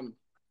the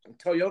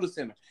Toyota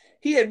Center.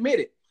 He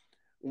admitted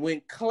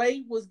when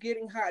Clay was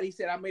getting hot, he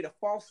said, I made a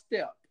false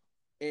step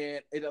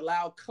and it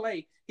allowed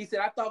Clay. He said,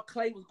 I thought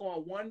Clay was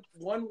going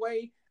one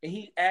way and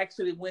he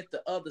actually went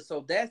the other.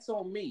 So that's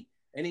on me.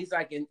 And he's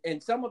like,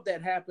 and some of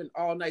that happened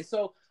all night.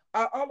 So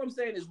all I'm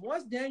saying is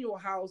once Daniel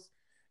House,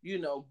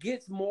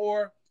 gets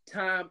more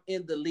time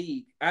in the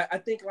league, I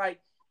think like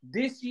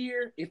this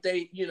year, if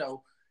they,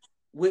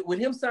 with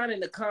him signing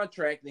the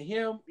contract and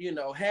him,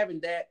 having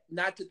that,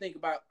 not to think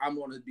about, I'm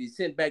going to be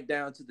sent back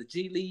down to the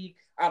G League.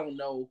 I don't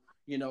know,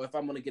 if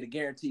I'm going to get a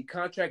guaranteed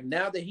contract.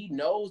 Now that he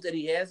knows that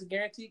he has a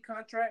guaranteed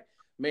contract,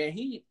 man,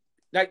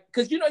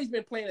 because he's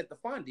been playing at the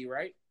Fondy,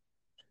 right?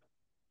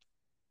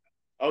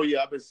 Oh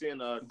yeah, I've been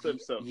seeing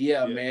clips of.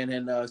 Yeah, man,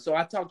 and so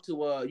I talked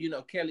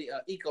to Kelly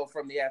Eco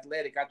from The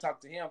Athletic. I talk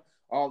to him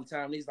all the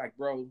time. He's like,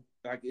 bro,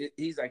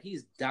 he's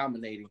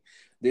dominating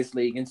this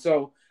league, and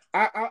so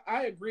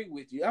I agree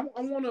with you. I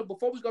want to,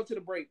 before we go to the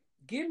break,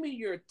 give me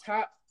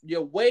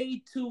your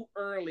way too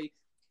early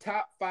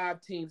top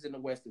 5 teams in the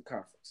Western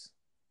Conference.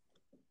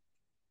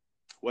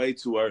 Way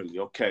too early.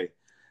 Okay,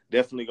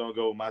 definitely gonna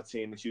go with my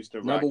team, the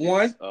Houston Rockets.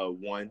 Number 1.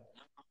 1.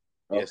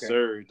 Yes,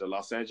 sir. The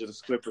Los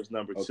Angeles Clippers,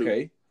 number 2.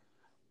 Okay.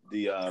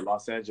 The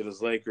Los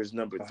Angeles Lakers,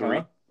 number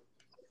 3.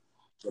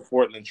 The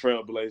Portland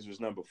Trailblazers,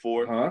 number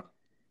 4.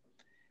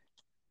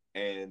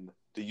 And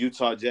the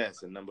Utah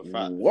Jazz at number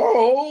 5.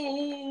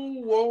 Whoa.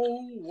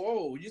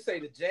 You say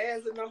the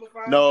Jazz at number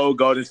 5? No,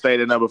 Golden State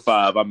at number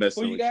 5. I'm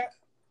messing with you. Who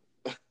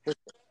you got?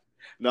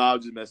 No,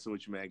 I'm just messing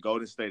with you, man.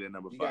 Golden State at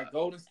number 5. You got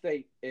Golden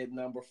State at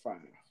number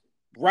 5.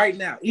 Right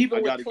now,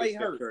 even with Clay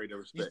hurt,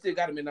 you still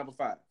got him at number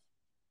 5.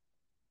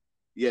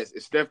 Yes,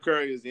 if Steph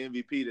Curry is the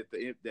MVP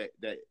that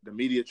the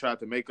media tried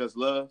to make us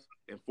love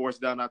and force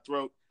down our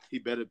throat, they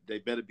better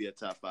be a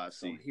top 5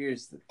 seed. So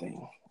here's the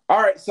thing.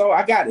 All right, so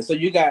I got it. So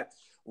you got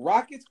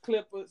Rockets,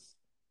 Clippers,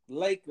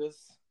 Lakers,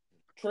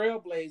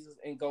 Trailblazers,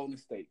 and Golden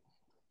State.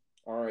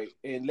 All right,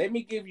 and let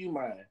me give you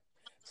mine.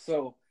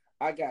 So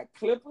I got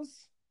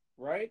Clippers,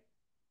 right?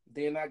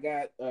 Then I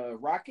got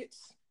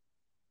Rockets,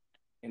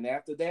 and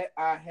after that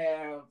I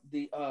have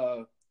the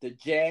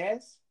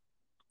Jazz.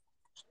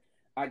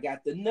 I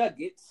got the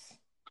Nuggets,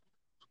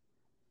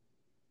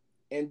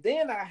 and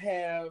then I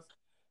have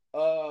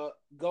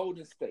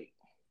Golden State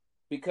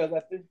because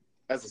I think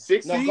as a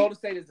 6 seed? No, Golden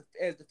State is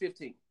as the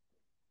 15th.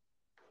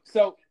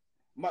 So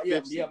my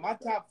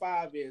top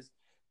 5 is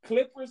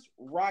Clippers,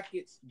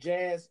 Rockets,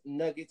 Jazz,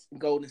 Nuggets, and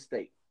Golden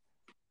State.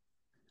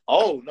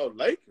 Oh, no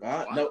Lakers.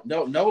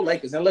 No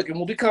Lakers. And look,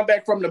 when we come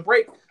back from the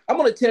break, I'm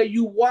going to tell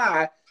you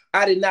why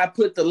I did not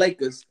put the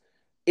Lakers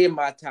in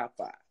my top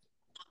 5.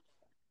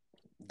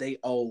 They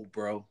old,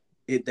 bro.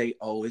 They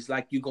old. It's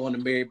like you going to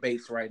Mary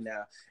Bates right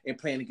now and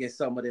playing against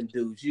some of them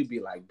dudes. You be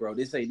like, bro,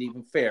 this ain't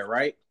even fair,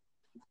 right?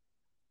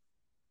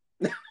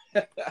 We'll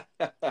be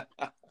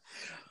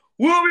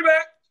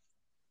back.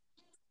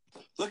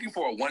 Looking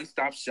for a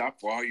one-stop shop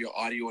for all your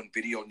audio and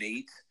video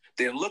needs?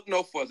 Then look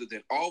no further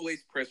than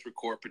Always Press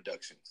Record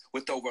Productions.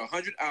 With over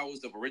 100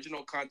 hours of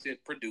original content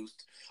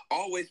produced,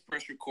 Always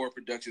Press Record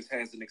Productions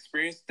has an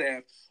experienced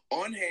staff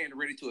on hand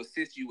ready to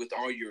assist you with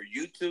all your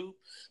YouTube,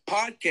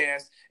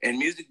 podcast, and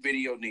music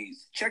video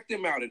needs. Check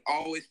them out at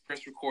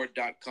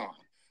alwayspressrecord.com.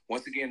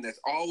 Once again, that's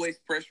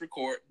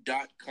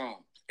alwayspressrecord.com.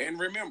 And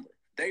remember,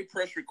 they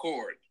press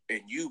record and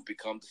you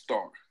become the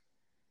star.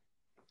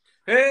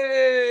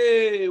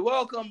 Hey,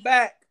 welcome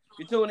back.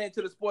 You're tuning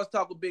into the Sports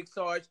Talk with Big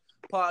Sarge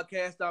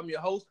podcast. I'm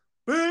your host,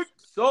 Big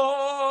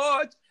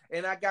Sarge.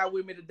 And I got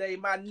with me today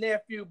my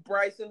nephew,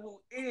 Bryson, who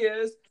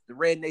is the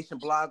Red Nation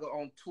Blogga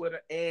on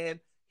Twitter, and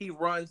he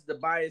runs the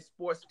Bias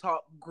Sports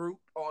Talk group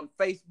on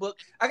Facebook.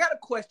 I got a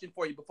question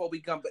for you before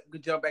we jump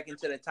back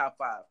into the top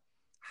 5.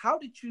 How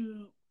did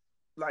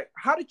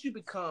you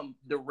become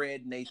the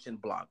Red Nation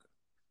Blogga?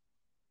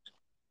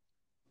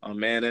 Oh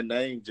man, that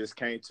name just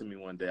came to me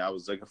one day. I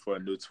was looking for a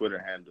new Twitter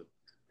handle,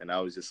 and I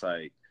was just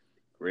like,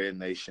 Red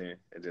Nation,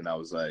 and then I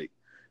was like,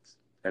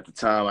 at the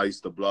time I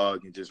used to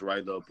blog and just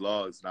write little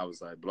blogs, and I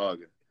was like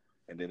blogger,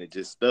 and then it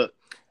just stuck.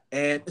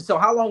 And so,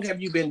 how long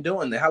have you been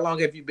doing that? How long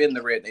have you been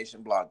the Red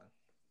Nation Blogger?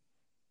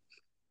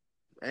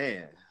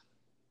 Man,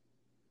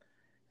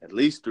 at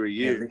least 3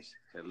 years,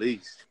 at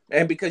least.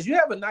 And because you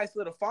have a nice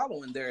little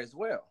following there as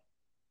well.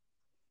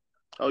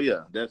 Oh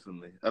yeah,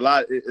 definitely.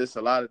 It's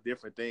a lot of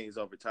different things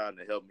over time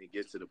to help me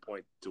get to the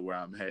point to where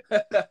I'm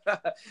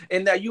at.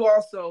 And now you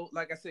also,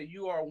 like I said,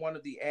 you are one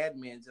of the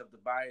admins of the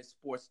Bias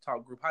Sports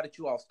Talk group. How did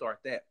you all start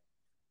that?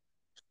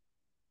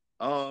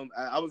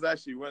 I was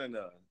actually running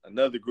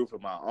another group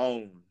of my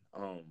own,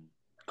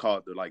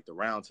 called the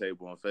Round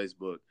Table on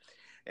Facebook,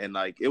 and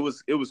like it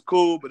was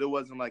cool, but it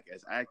wasn't like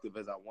as active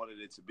as I wanted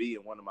it to be.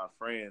 And one of my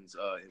friends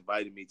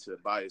invited me to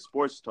Bias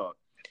Sports Talk.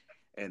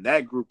 And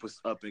that group was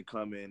up and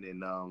coming.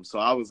 And so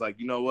I was like,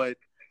 you know what?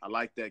 I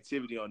like the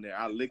activity on there.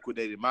 I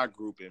liquidated my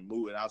group and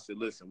moved. And I said,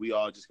 listen, we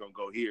all just going to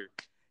go here.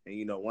 And,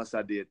 you know, once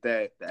I did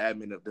that, the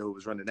admin who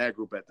was running that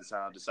group at the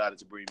time decided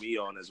to bring me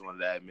on as one of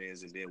the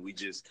admins. And then we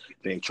just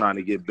been trying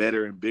to get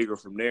better and bigger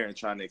from there and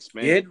trying to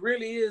expand. It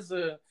really is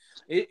a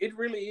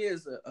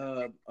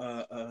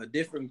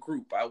different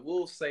group. I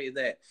will say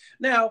that.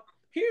 Now,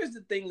 here's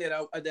the thing that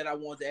I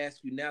want to ask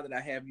you now that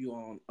I have you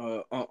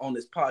on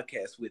this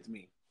podcast with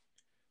me.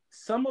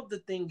 Some of the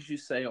things you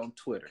say on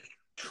Twitter,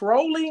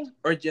 trolling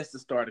or just to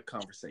start a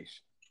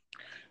conversation?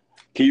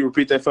 Can you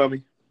repeat that for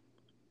me?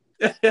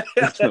 I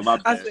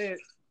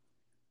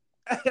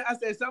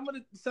said some of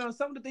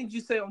the things you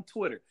say on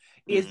Twitter,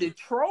 is it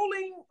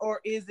trolling or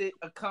is it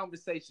a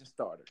conversation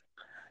starter?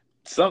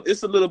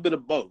 It's a little bit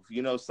of both.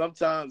 You know,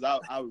 sometimes I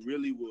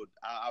really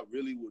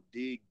would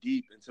dig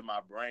deep into my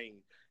brain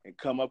and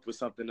come up with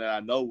something that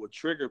I know will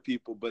trigger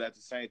people, but at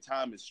the same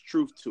time, it's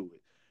truth to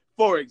it.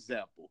 For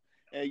example.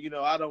 And, you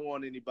know, I don't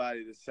want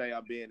anybody to say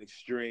I'm being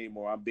extreme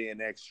or I'm being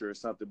extra or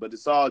something, but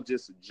it's all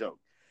just a joke.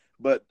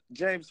 But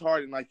James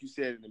Harden, like you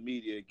said in the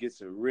media,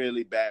 gets a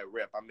really bad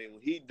rep. I mean,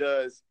 when he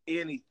does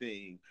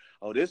anything,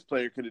 this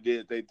player could have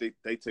did,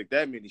 they took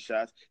that many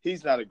shots.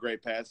 He's not a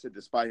great passer,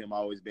 despite him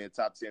always being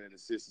top 10 in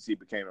assists since he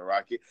became a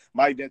Rocket.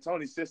 Mike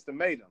D'Antoni's system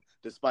made him,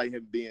 despite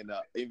him being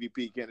an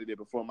MVP candidate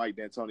before Mike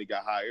D'Antoni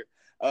got hired.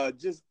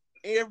 Just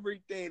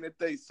everything that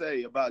they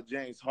say about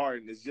James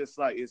Harden is just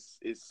like, it's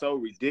so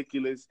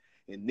ridiculous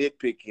and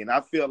nitpicky. And I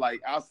feel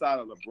like outside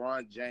of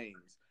LeBron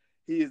James,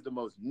 he is the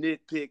most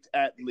nitpicked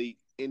athlete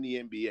in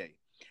the NBA.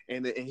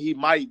 And he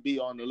might be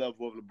on the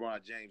level of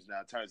LeBron James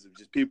now in terms of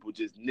just people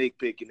just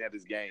nitpicking at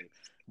his game.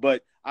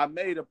 But I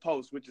made a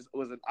post, which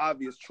was an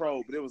obvious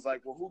troll, but it was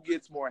like, well, who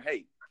gets more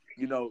hate?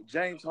 You know,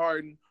 James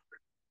Harden.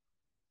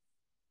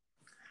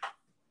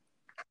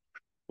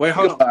 Wait,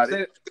 hold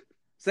on.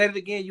 Say it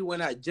again. You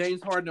went out.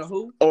 James Harden or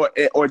who?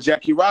 Or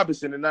Jackie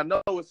Robinson. And I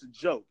know it's a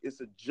joke.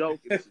 It's a joke.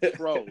 It's a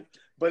troll.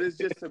 But it's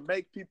just to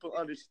make people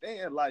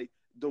understand, like,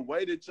 the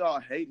way that y'all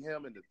hate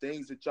him and the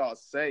things that y'all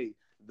say,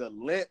 the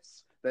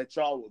lengths that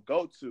y'all will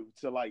go to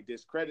like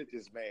discredit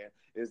this man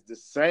is the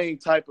same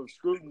type of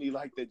scrutiny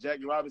like that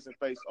Jackie Robinson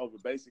faced over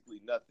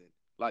basically nothing,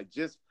 like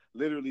just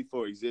literally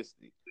for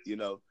existing, you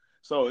know.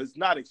 So it's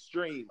not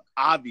extreme,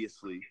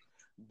 obviously,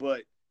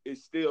 but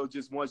it's still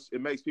just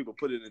it makes people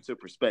put it into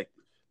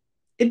perspective.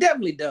 It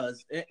definitely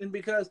does. And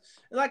because,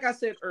 like I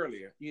said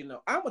earlier, you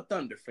know, I'm a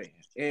Thunder fan.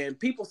 And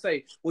people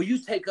say, well, you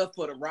take up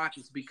for the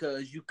Rockets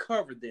because you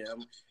cover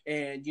them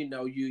and, you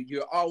know,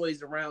 you're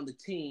always around the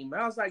team.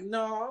 I was like,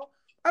 no,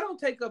 I don't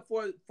take up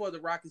for the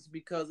Rockets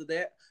because of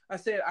that. I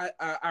said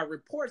I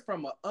report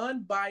from an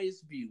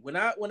unbiased view. When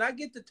I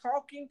get to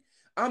talking,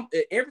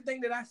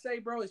 everything that I say,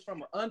 bro, is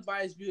from an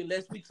unbiased view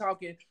unless we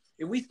talking.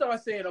 If we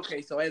start saying,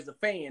 okay, so as a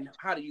fan,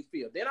 how do you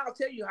feel? Then I'll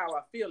tell you how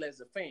I feel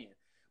as a fan.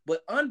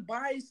 But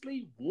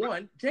unbiasedly,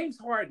 James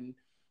Harden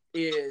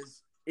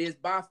is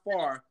by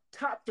far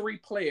top 3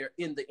 player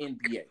in the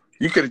NBA.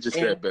 You could have just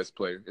said best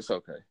player. It's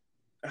okay.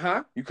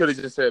 Huh? You could have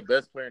just said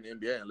best player in the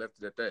NBA and left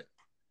it at that.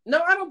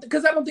 No, I don't,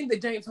 because I don't think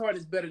that James Harden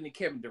is better than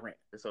Kevin Durant.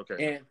 It's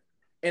okay.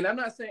 And I'm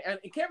not saying, and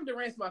Kevin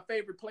Durant's my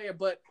favorite player,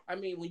 but I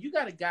mean, when you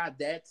got a guy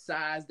that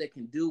size that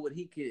can do what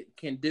he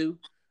can do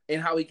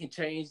and how he can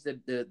change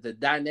the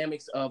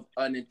dynamics of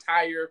an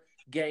entire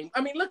game.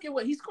 I mean, look at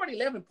what he scored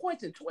 11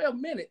 points in 12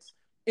 minutes.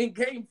 In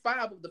Game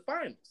 5 of the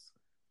finals,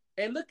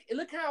 and look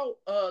how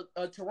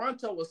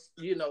Toronto was,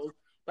 you know,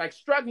 like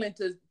struggling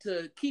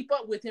to keep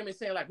up with him and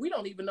saying like we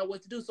don't even know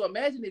what to do. So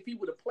imagine if he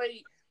would have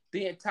played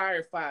the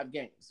entire 5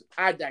 games.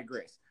 I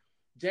digress.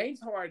 James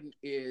Harden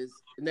is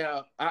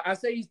now I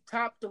say he's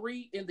top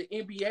 3 in the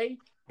NBA,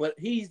 but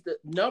he's the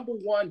number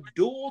 1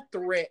 dual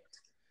threat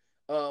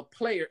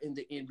player in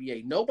the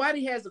NBA.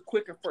 Nobody has a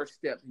quicker first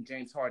step than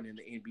James Harden in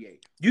the NBA.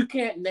 You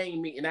can't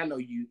name me, and I know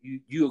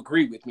you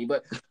agree with me,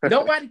 but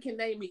nobody can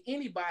name me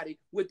anybody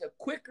with a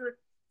quicker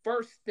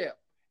first step.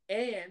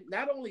 And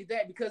not only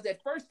that, because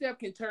that first step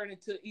can turn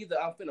into either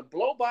I'm finna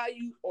blow by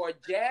you or a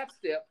jab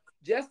step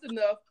just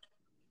enough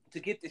to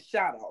get the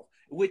shot off,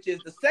 which is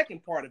the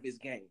second part of his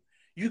game.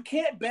 You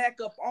can't back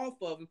up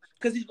off of him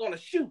because he's going to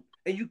shoot.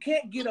 And you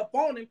can't get up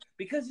on him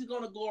because he's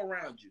going to go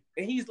around you.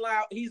 And he's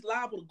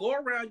liable to go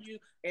around you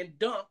and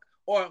dunk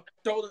or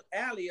throw the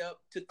alley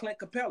up to Clint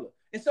Capella.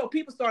 And so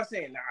people start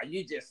saying, nah,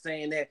 you're just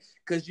saying that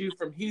because you're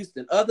from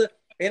Houston.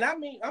 And I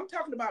mean, I'm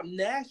talking about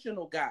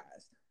national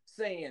guys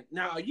saying,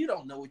 nah, you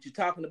don't know what you're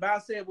talking about. I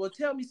said, well,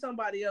 tell me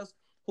somebody else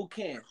who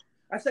can.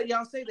 I said,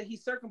 y'all say that he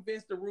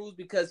circumvents the rules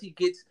because he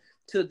gets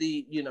to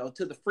the,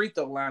 to the free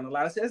throw line a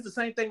lot. I said, it's the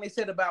same thing they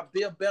said about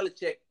Bill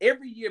Belichick.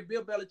 Every year,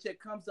 Bill Belichick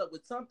comes up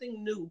with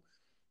something new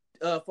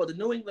for the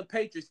New England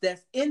Patriots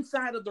that's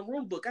inside of the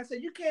rule book. I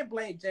said, you can't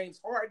blame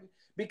James Harden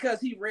because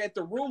he read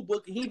the rule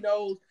book and he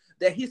knows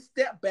that his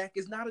step back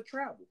is not a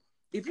travel.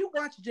 If you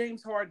watch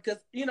James Harden,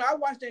 because, I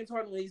watch James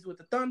Harden when he's with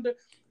the Thunder,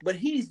 but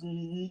he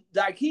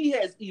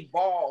has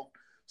evolved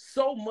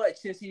so much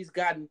since he's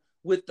gotten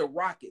with the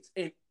Rockets.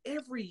 And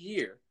every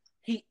year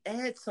he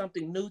adds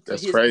something new to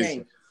his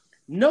game.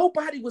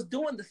 Nobody was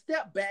doing the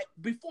step back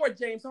before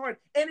James Harden.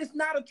 And it's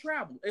not a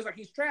travel. It's like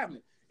he's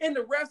traveling. And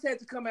the refs had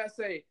to come out and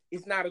say,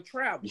 it's not a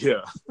travel.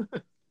 Yeah.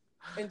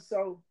 And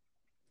so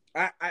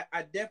I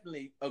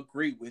definitely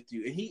agree with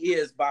you. And he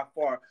is by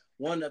far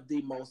one of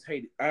the most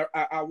hated.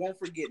 I won't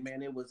forget,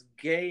 man. Was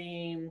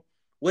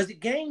it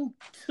game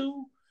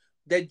 2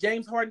 that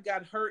James Harden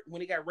got hurt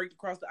when he got raked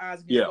across the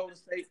eyes against Golden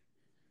State?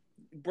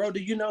 Bro, do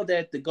you know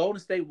that the Golden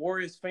State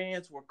Warriors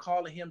fans were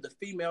calling him the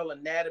female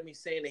anatomy,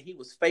 saying that he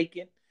was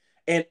faking?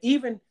 And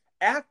even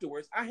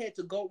afterwards, I had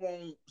to go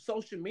on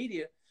social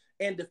media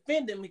and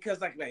defend him because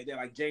they're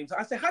like, James.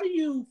 I said, how do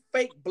you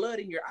fake blood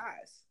in your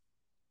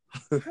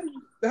eyes?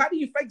 How do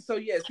you fake? So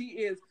yes, he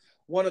is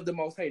one of the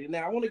most hated.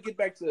 Now I want to get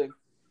back to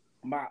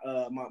my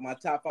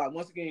top 5.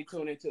 Once again, you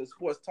tune into the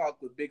Sports Talk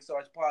with Big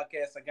Sarge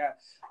podcast. I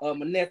got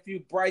my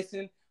nephew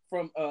Bryson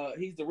from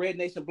he's the Red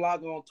Nation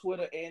Blogga on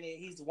Twitter, and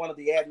he's one of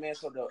the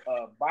admins of the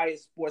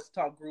Bias Sports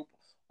Talk group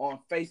on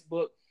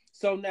Facebook.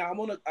 So now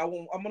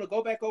I'm gonna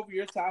go back over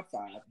your top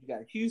 5. You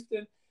got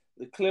Houston,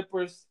 the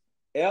Clippers,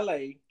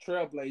 LA,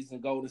 Trailblazers,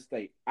 and Golden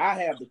State. I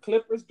have the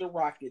Clippers, the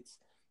Rockets,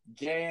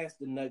 Jazz,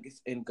 the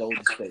Nuggets, and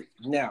Golden State.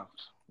 Now,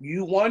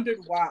 you wondered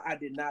why I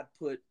did not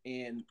put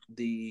in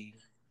the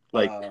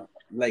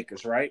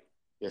Lakers, right?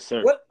 Yes,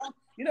 sir. What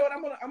you know what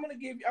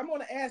I'm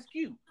gonna ask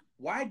you,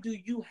 why do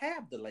you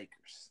have the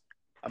Lakers?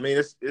 I mean,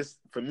 it's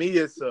for me,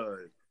 it's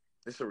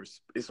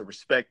a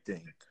respect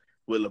thing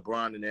with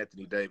LeBron and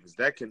Anthony Davis.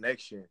 That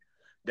connection,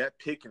 that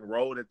pick and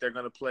roll that they're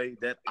gonna play,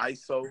 that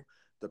ISO,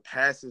 the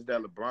passes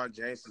that LeBron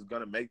James is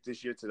gonna make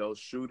this year to those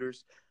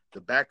shooters,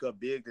 the backup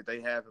big that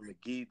they have in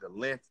McGee, the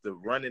length, the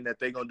running that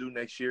they're gonna do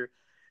next year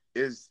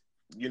is,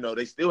 they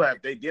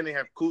didn't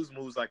have Kuzma,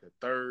 who's like a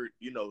third,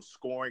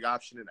 scoring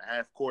option in the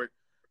half court.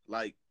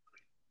 Like,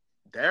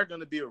 they're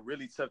gonna be a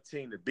really tough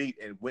team to beat.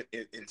 And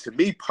to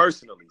me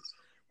personally,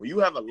 when you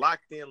have a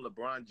locked-in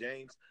LeBron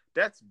James,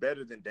 that's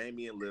better than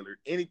Damian Lillard.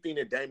 Anything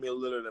that Damian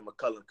Lillard and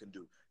McCollum can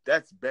do,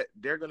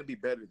 they're going to be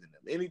better than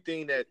them.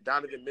 Anything that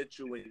Donovan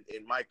Mitchell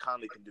and Mike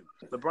Conley can do,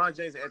 LeBron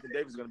James and Anthony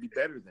Davis are going to be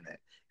better than that.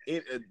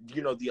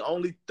 The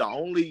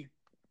only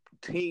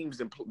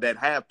teams that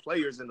have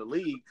players in the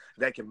league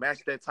that can match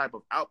that type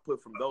of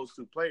output from those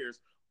two players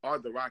are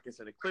the Rockets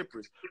and the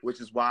Clippers, which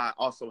is why I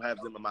also have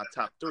them in my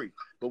top 3.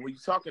 But when you're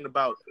talking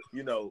about,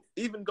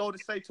 even Golden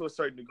State to a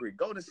certain degree,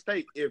 Golden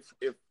State, if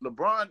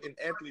LeBron and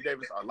Anthony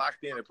Davis are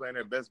locked in and playing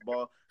their best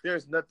ball,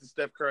 there's nothing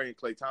Steph Curry and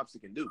Klay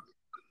Thompson can do.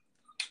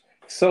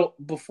 So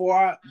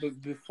before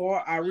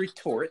I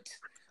retort,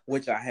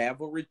 which I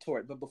have a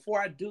retort, but before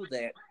I do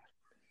that,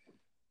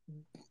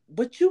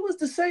 but you was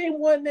the same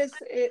one that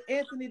said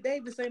Anthony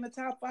Davis ain't a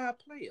top 5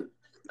 player.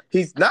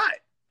 He's not.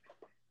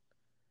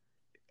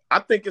 I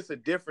think it's a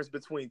difference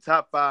between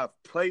top 5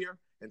 player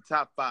and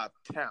top 5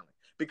 talent,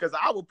 because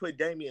I would put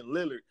Damian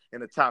Lillard in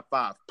the top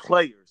 5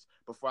 players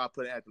before I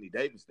put Anthony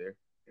Davis there.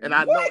 And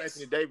I know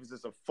Anthony Davis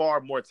is a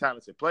far more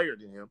talented player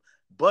than him,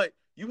 but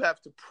you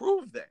have to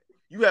prove that.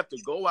 You have to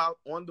go out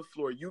on the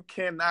floor. You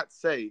cannot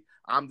say,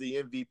 I'm the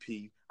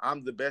MVP,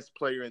 I'm the best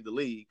player in the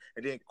league,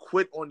 and then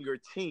quit on your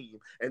team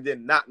and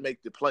then not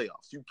make the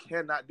playoffs. You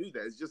cannot do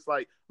that. It's just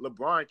like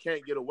LeBron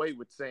can't get away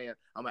with saying,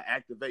 I'm going to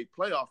activate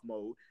playoff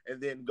mode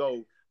and then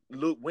go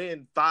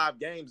win 5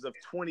 games of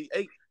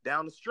 28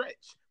 down the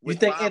stretch. You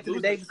think Anthony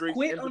Davis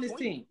quit on his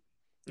team?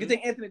 You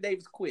think Anthony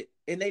Davis quit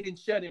and they didn't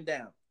shut him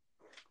down?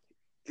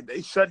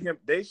 They shut him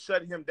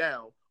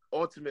down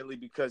ultimately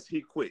because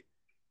he quit.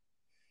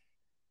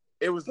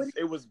 It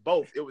was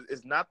both.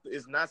 It's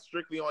not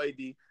strictly on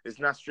AD. It's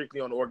not strictly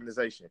on the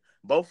organization.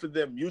 Both of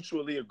them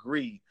mutually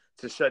agreed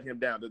to shut him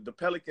down. The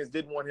Pelicans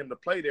didn't want him to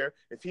play there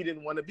if he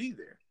didn't want to be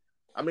there.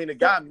 I mean, the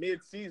guy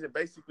mid-season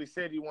basically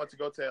said he wanted to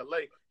go to LA.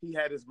 He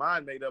had his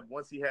mind made up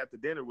once he had the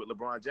dinner with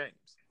LeBron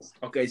James.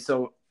 Okay,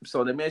 so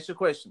let me ask you a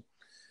question.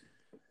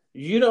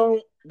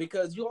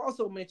 Because you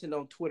also mentioned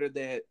on Twitter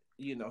that,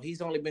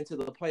 he's only been to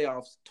the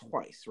playoffs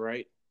twice,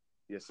 right?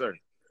 Yes, sir.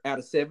 Out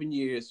of 7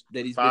 years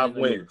that he's 5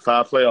 been in wins,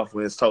 5 playoff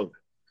wins total.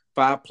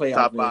 5 playoff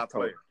top wins 5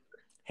 total. player.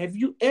 Have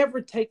you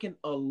ever taken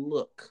a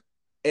look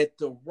at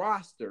the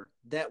roster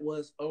that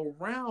was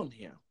around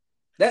him?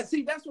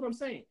 That's what I'm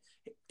saying.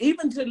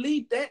 Even to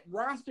lead that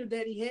roster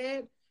that he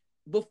had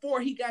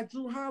before he got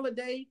Drew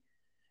Holiday,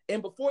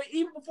 and before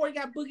he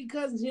got Boogie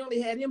Cousins, he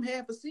only had him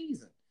half a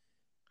season.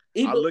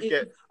 I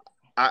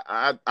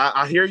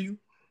hear you.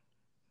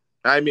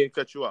 I didn't mean to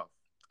cut you off.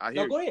 I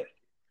hear you. Go ahead.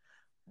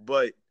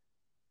 But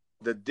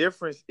the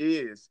difference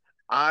is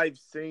I've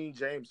seen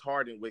James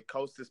Harden with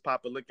Kostas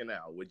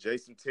Papalikanaou, with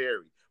Jason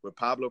Terry, with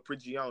Pablo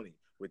Prigioni,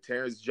 with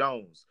Terrence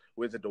Jones,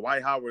 with the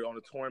Dwight Howard on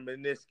a torn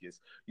meniscus,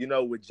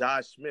 with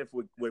Josh Smith,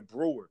 with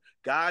Brewer,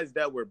 guys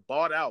that were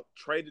bought out,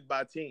 traded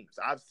by teams.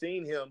 I've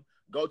seen him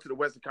go to the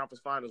Western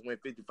Conference Finals, win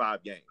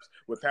 55 games.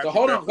 With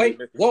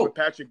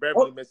Patrick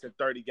Beverley missing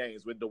 30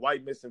 games, with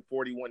Dwight missing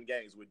 41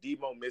 games, with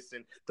Demo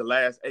missing the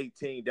last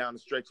 18 down the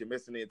stretch and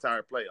missing the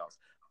entire playoffs.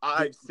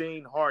 I've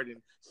seen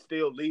Harden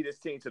still lead his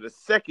team to the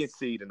second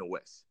seed in the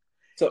West.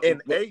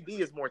 And AD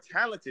is more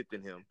talented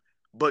than him,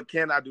 but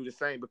cannot do the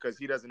same because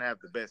he doesn't have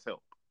the best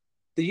help.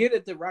 The year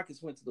that the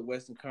Rockets went to the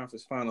Western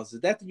Conference Finals,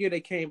 is that the year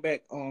they came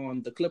back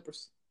on the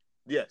Clippers?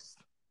 Yes.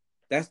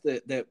 That's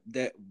that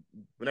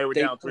when they were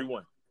down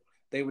 3-1.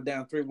 They were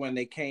down 3-1.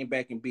 They came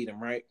back and beat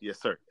them, right?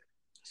 Yes, sir.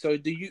 So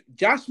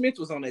Josh Smith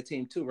was on that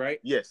team too, right?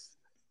 Yes.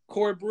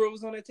 Corey Brewer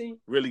was on that team?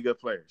 Really good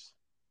players.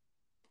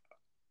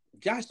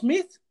 Josh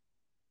Smith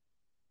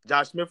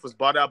was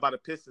bought out by the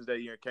Pistons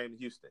that year and came to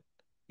Houston.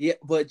 Yeah,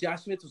 but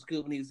Josh Smith was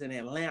good when he was in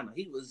Atlanta.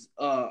 He was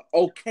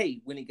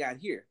okay when he got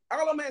here.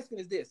 All I'm asking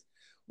is this.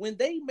 When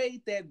they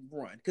made that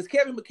run, because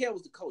Kevin McHale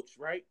was the coach,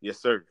 right? Yes,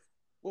 sir.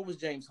 What was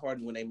James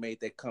Harden when they made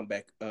that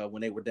comeback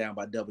when they were down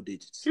by double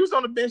digits? He was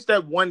on the bench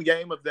that one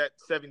game of that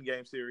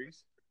 7-game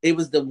series. It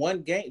was the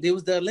one game. It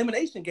was the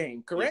elimination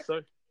game, correct? Yes,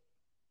 sir.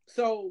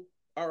 So,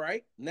 all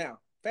right. Now,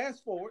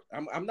 fast forward.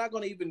 I'm not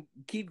going to even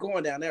keep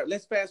going down there.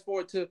 Let's fast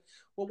forward to,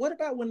 what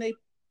about when they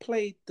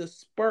played the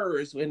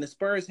Spurs, when the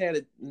Spurs had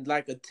a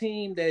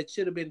team that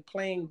should have been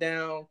playing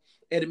down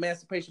at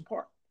Emancipation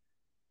Park?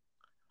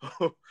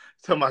 Talking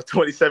about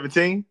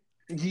 2017?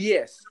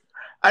 Yes.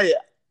 I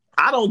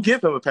don't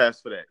give him a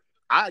pass for that.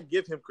 I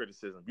give him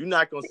criticism. You're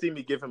not going to see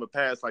me give him a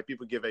pass like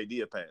people give AD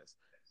a pass.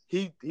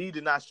 He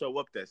did not show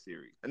up that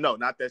series. No,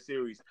 not that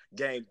series.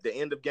 The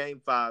end of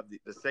game 5,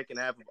 the second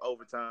half of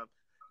overtime,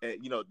 and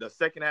the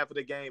second half of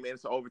the game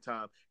into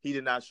overtime, he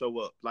did not show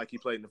up like he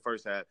played in the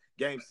first half.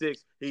 Game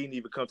 6, he didn't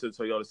even come to the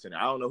Toyota Center.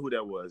 I don't know who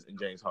that was in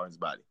James Harden's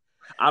body.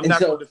 I'm not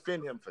going to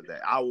defend him for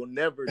that. I will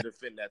never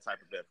defend that type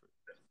of effort.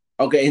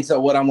 Okay, and so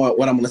what I'm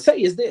going to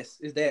say is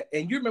that,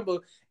 and you remember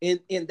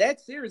in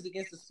that series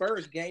against the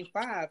Spurs, Game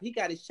 5, he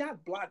got his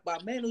shot blocked by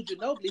Manu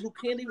Ginobili, who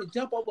can't even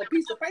jump over a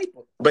piece of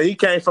paper. But he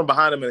came from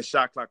behind him and the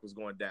shot clock was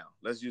going down.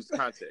 Let's use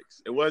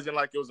context. It wasn't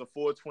like it was a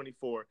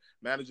 4-24.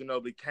 Manu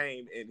Ginobili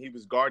came and he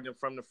was guarding him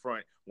from the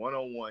front,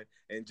 one-on-one,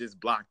 and just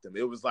blocked him.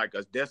 It was like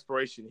a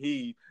desperation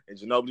heave, and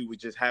Ginobili would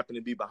just happen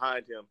to be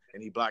behind him,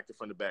 and he blocked it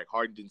from the back.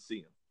 Harden didn't see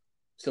him.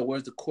 So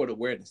where's the court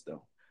awareness,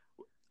 though?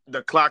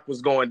 The clock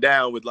was going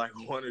down with like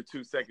 1 or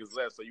 2 seconds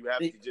left, so you have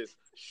to just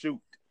shoot.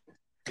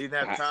 He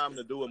didn't have time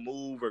to do a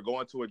move or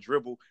go into a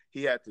dribble.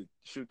 He had to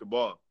shoot the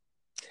ball.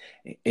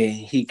 And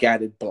he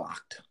got it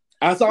blocked.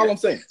 That's all I'm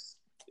saying.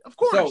 Of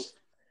course.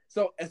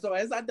 So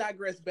as I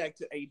digress back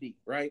to AD,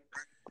 right?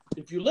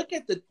 If you look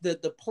at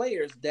the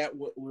players that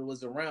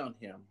was around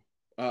him,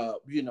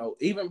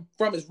 even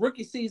from his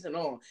rookie season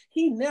on,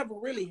 he never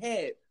really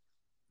had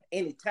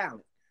any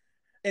talent.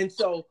 And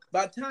so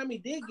by the time he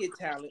did get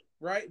talent,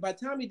 right? By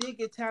the time he did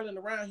get talent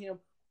around him,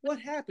 what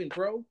happened,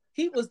 bro?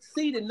 He was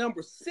seeded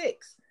number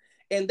 6,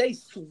 and they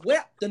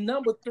swept the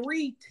number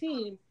 3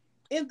 team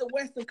in the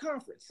Western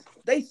Conference.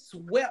 They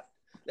swept.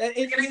 And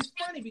it's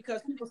funny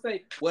because people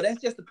say, well,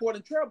 that's just the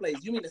Portland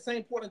Trailblazers. You mean the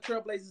same Portland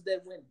Trailblazers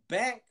that went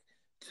back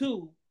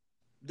to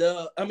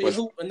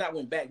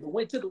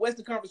went to the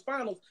Western Conference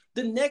Finals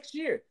the next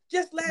year.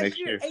 Just last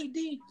year,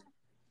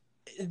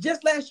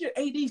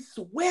 AD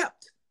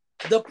swept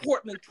the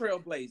Portland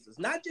Trailblazers.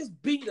 Not just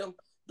beat them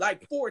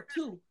like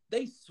 4-2.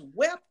 They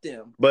swept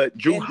them. But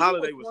Drew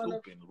Holiday was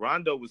hooping.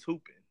 Rondo was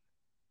hooping.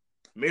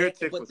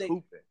 Mirotic was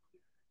hooping.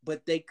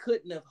 But they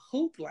couldn't have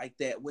hooped like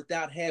that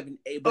without the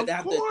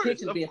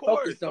attention being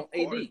focused on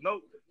AD.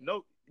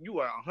 No, you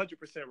are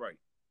 100% right.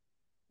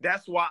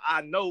 That's why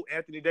I know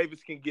Anthony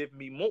Davis can give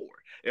me more.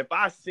 If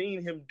I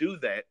seen him do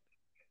that,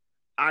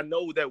 I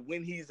know that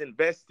when he's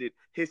invested,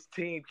 his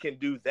team can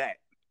do that.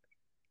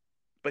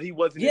 But he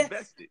wasn't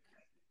invested.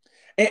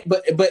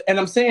 And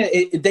I'm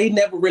saying they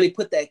never really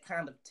put that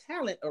kind of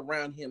talent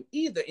around him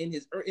either in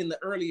the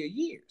earlier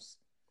years.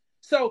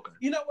 So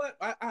you know what?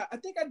 I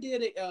think I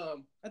did it.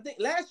 I think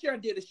last year I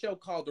did a show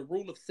called The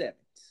Rule of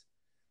Sevens,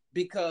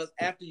 because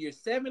after year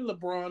 7,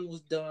 LeBron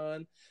was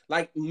done.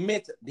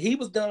 He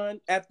was done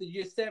after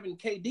year 7.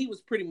 KD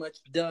was pretty much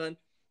done.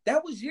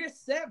 That was year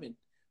 7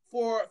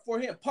 for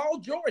him. Paul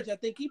George, I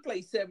think he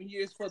played 7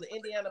 years for the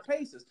Indiana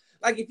Pacers.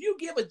 Like, if you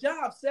give a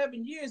job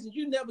 7 years and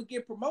you never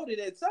get promoted,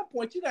 at some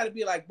point you got to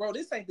be like, bro,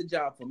 this ain't the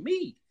job for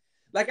me.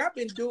 Like, I've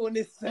been doing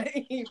this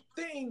same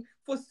thing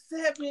for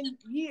 7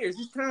 years.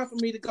 It's time for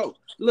me to go.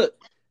 Look,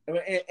 and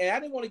I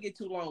didn't want to get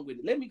too long with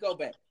it. Let me go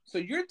back. So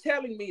you're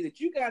telling me that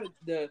you got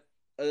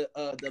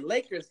the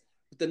Lakers,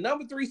 the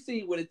number 3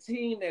 seed with a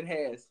team that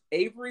has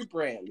Avery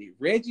Bradley,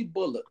 Reggie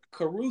Bullock,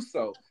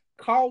 Caruso,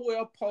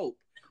 Caldwell Pope,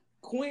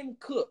 Quinn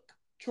Cook,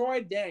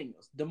 Troy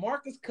Daniels,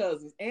 DeMarcus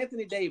Cousins,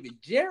 Anthony Davis,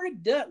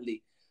 Jared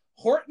Dudley,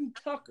 Horton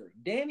Tucker,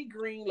 Danny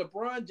Green,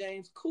 LeBron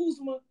James,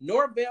 Kuzma,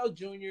 Norvell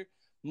Jr.,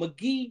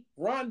 McGee,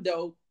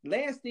 Rondo,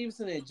 Lance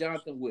Stevenson, and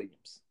Jonathan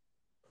Williams.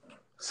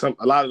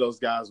 A lot of those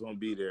guys won't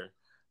be there,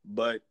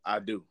 but I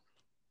do.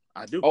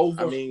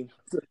 Over. I mean,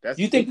 that's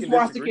you think this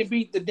roster can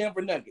beat the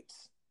Denver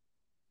Nuggets?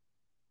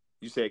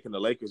 You said, can the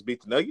Lakers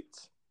beat the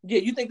Nuggets? Yeah,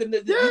 you think you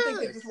think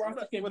that this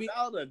roster can beat?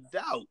 Without a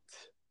doubt.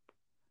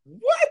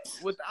 What?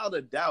 Without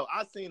a doubt.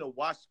 I seen a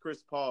washed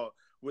Chris Paul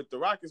with the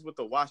Rockets with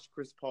the washed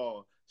Chris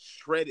Paul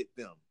shredded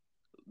them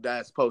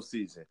last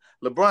postseason.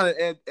 LeBron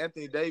and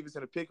Anthony Davis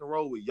in a pick and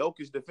roll with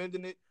Jokic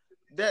defending it.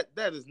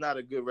 That is not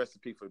a good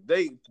recipe for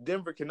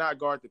Denver cannot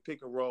guard the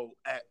pick and roll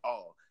at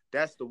all.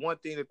 That's the one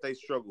thing that they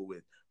struggle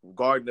with,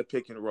 guarding the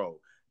pick and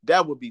roll.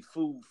 That would be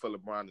food for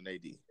LeBron and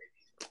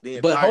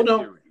AD. But hold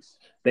on.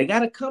 They got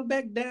to come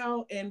back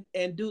down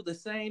and do the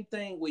same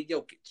thing with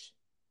Jokic,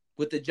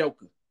 with the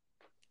Joker.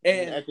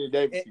 And Anthony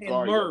Davis and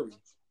Murray.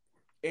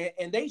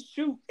 And they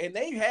shoot, and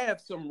they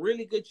have some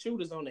really good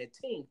shooters on that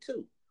team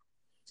too.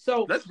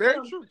 So that's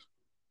very true.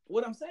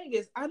 What I'm saying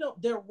is,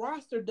 their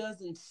roster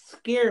doesn't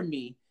scare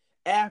me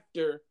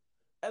after.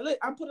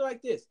 I put it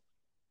like this: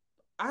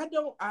 I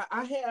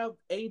have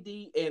AD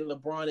and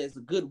LeBron as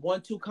a good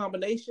 1-2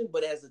 combination,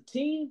 but as a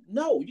team,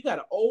 no. You got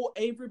an old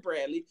Avery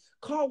Bradley.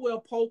 Caldwell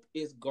Pope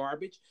is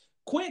garbage.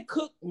 Quinn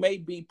Cook may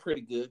be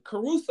pretty good.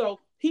 Caruso,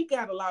 he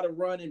got a lot of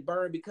run and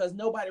burn because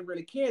nobody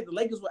really cared. The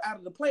Lakers were out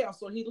of the playoffs,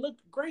 so he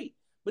looked great.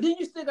 But then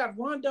you still got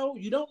Rondo.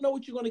 You don't know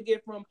what you're going to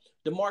get from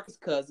DeMarcus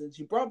Cousins.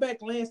 You brought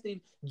back Lance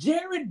Stevenson.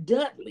 Jared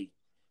Dudley.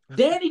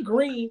 Danny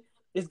Green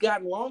has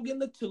gotten long in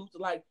the tooth.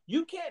 Like,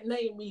 you can't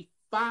name me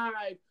 5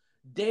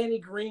 Danny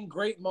Green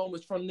great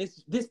moments from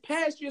this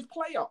past year's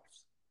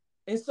playoffs.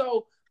 And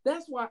so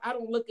that's why I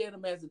don't look at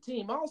them as a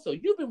team. Also,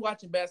 you've been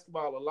watching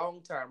basketball a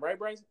long time, right,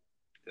 Bryson?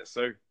 Yes,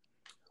 sir.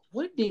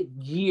 What did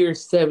year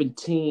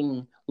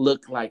 17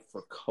 look like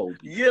for Kobe?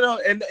 You know,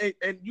 and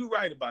you're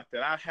right about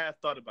that. I have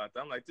thought about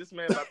that. I'm like, this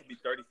man about to be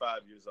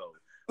 35 years old.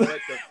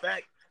 But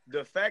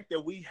the fact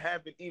that we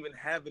haven't even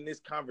having this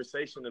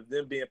conversation of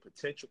them being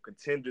potential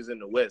contenders in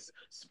the West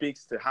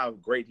speaks to how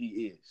great he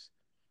is.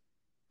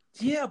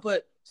 Yeah,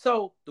 but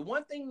so the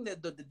one thing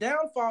that the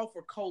downfall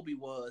for Kobe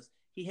was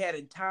he had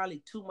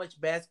entirely too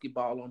much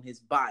basketball on his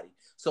body.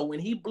 So when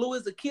he blew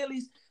his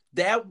Achilles,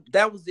 that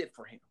was it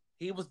for him.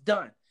 He was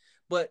done.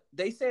 But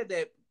they said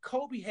that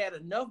Kobe had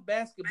enough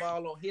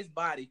basketball on his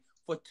body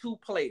for 2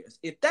 players.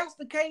 If that's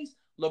the case,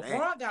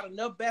 LeBron got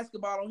enough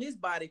basketball on his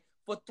body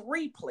for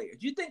 3 players.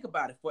 You think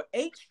about it. For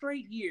 8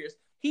 straight years,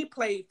 he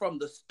played from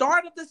the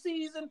start of the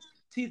season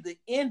to the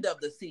end of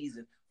the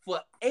season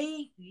for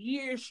 8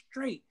 years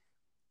straight.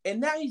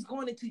 And now he's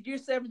going into year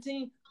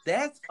 17.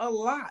 That's a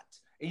lot.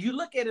 And you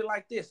look at it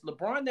like this.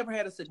 LeBron never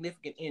had a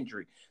significant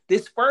injury.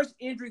 This first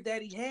injury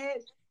that he had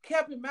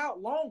kept him out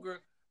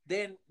longer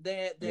than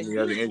the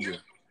other injury.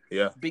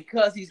 Yeah.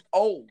 Because he's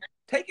old.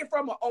 Take it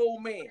from an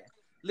old man.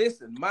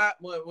 Listen,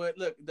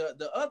 look,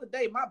 the other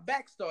day my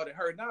back started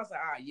hurting. I was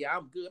like, yeah,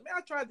 I'm good. Man,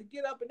 I tried to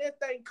get up and that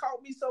thing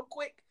caught me so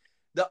quick.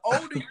 The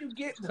older you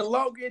get, the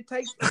longer it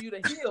takes for you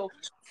to heal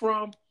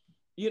from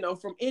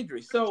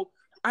injury. So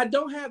I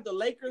don't have the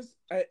Lakers.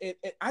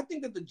 I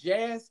think that the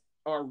Jazz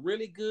are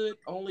really good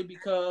only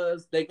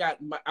because they got.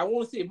 I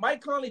want to see if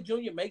Mike Conley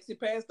Jr. makes it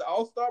past the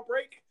All-Star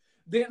break.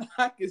 Then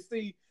I can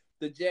see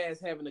the Jazz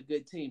having a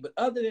good team. But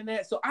other than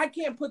that, so I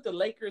can't put the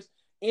Lakers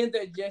in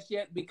there just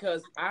yet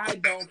because I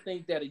don't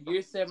think that a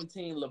year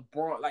 17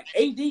 LeBron, like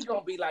AD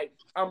gonna be like,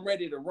 I'm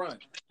ready to run.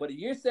 But a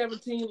year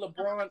 17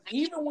 LeBron,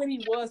 even when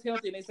he was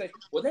healthy, and they say,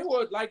 well, they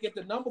were like at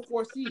the number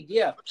 4 seed.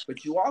 Yeah,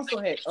 but you also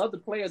had other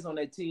players on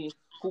that team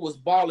who was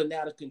balling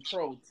out of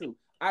control too.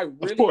 I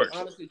really,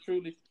 honestly,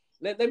 truly,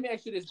 let me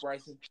ask you this,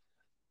 Bryson.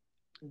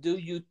 Do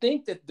you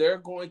think that they're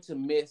going to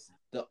miss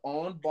the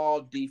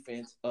on-ball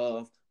defense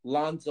of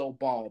Lonzo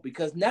Ball?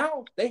 Because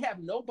now they have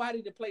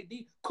nobody to play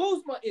deep.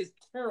 Kuzma is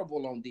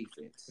terrible on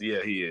defense.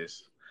 Yeah, he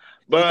is.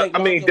 But,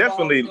 I mean,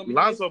 definitely,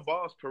 Lonzo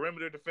Ball's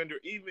perimeter defender,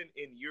 even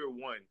in year 1,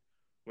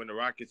 when the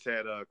Rockets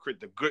had the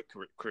good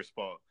Chris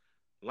Paul,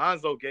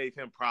 Lonzo gave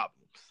him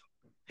problems.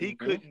 He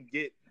couldn't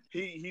get –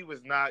 he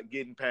was not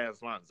getting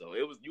past Lonzo.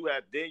 It was you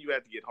had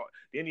to get hard.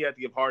 Then you had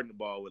to give Harden the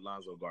ball with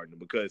Lonzo guarding him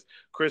because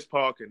Chris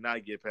Paul could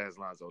not get past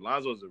Lonzo.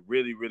 Lonzo is a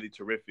really, really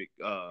terrific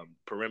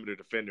perimeter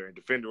defender and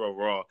defender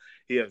overall.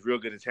 He has real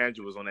good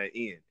intangibles on that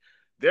end.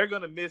 They're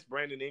gonna miss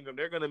Brandon Ingram.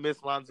 They're gonna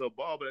miss Lonzo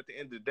Ball. But at the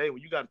end of the day,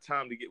 when you got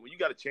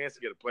a chance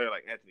to get a player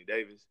like Anthony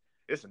Davis,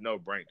 it's a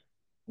no-brainer.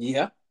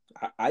 Yeah.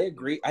 I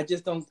agree. I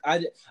just don't.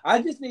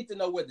 I just need to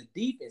know where the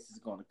defense is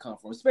going to come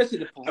from, especially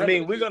the perimeter. I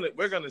mean,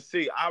 we're gonna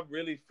see. I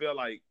really feel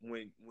like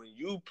when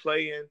you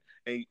playing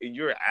and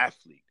you're an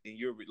athlete and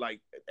you're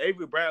like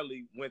Avery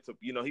Bradley went to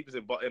he was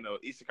in the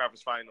Eastern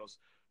Conference Finals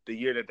the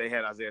year that they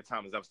had Isaiah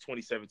Thomas. That was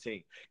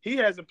 2017. He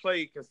hasn't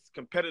played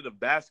competitive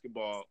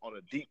basketball on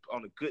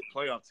a good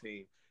playoff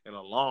team in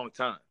a long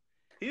time.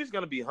 He's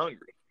going to be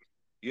hungry.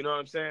 You know what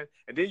I'm saying?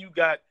 And then you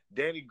got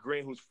Danny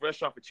Green, who's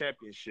fresh off a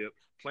championship,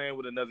 playing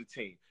with another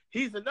team.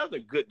 He's another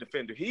good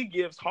defender. He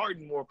gives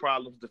Harden more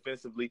problems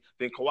defensively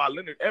than Kawhi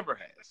Leonard ever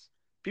has.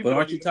 But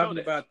aren't you talking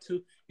about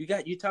two?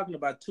 You're talking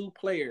about two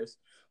players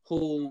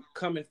who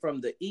coming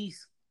from the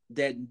East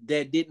that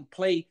didn't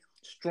play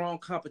strong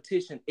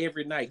competition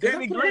every night.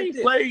 Danny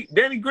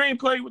Green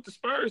played with the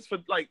Spurs for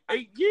like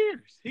 8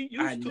 years. He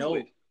used to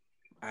it.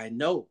 I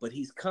know, but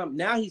he's coming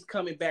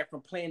back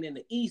from playing in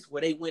the East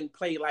where they wouldn't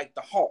play like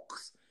the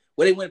Hawks,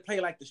 where they wouldn't play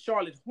like the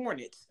Charlotte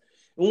Hornets.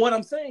 And what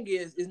I'm saying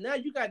is now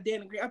you got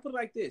Danny Green. I put it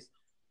like this.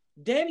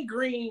 Danny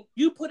Green,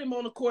 you put him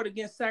on the court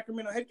against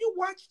Sacramento. Have you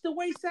watched the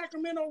way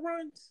Sacramento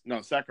runs?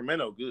 No,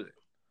 Sacramento good.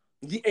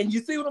 And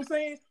you see what I'm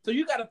saying? So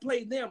you got to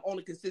play them on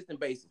a consistent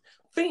basis.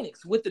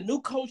 Phoenix, with the new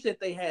coach that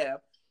they have,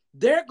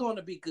 they're going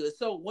to be good.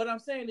 So what I'm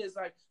saying is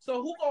like,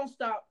 so who going to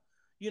stop?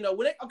 You know,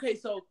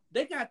 so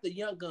they got the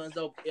young guns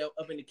up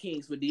in the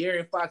Kings with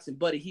De'Aaron Fox and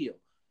Buddy Hield.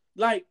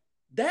 Like,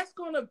 that's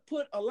going to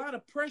put a lot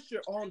of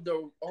pressure on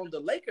the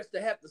Lakers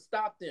to have to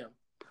stop them.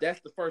 That's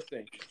the first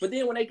thing. But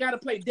then when they got to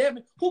play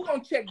Devin, who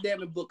going to check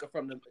Devin Booker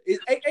from them?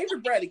 Avery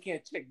Bradley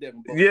can't check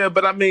Devin Booker. Yeah,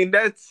 but I mean,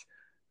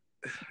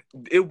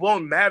 it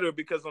won't matter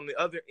because on the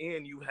other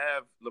end, you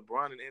have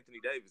LeBron and Anthony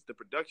Davis. The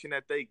production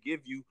that they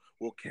give you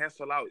will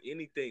cancel out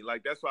anything.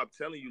 Like, that's why I'm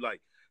telling you,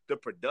 like, the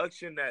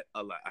production that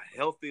a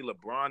healthy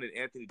LeBron and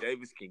Anthony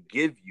Davis can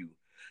give you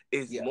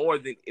is more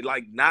than,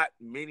 like, not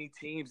many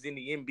teams in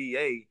the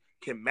NBA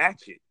can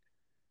match it.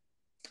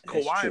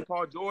 Kawhi and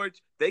Paul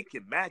George, they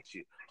can match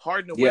it.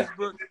 Harden and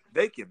Westbrook,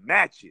 they can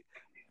match it.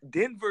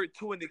 Denver,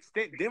 to an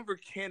extent, Denver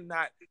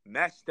cannot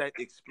match that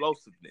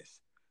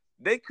explosiveness.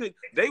 They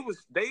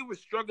were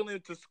struggling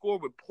to score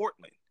with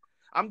Portland.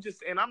 I'm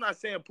not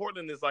saying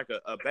Portland is like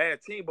a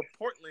bad team, but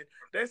Portland,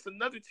 that's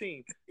another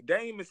team.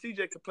 Dame and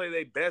CJ can play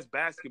their best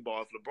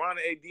basketball. If LeBron and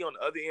AD on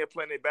the other end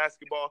playing their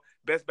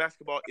best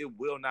basketball, it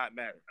will not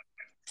matter.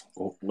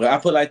 Well, I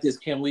put it like this: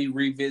 can we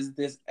revisit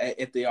this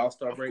at the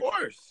All-Star break? Of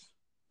course.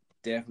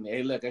 Definitely.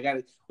 Hey, look,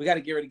 we got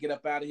to get ready to get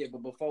up out of here.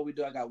 But before we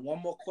do, I got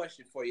one more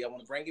question for you. I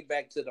want to bring it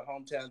back to the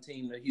hometown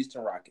team, the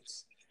Houston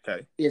Rockets.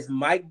 Okay. Is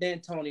Mike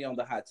D'Antoni on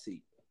the hot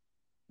seat?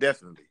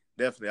 Definitely.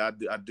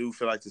 I do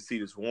feel like the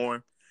seat is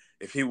warm.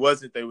 If he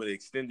wasn't, they would have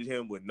extended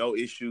him with no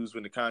issues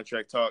when the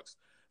contract talks.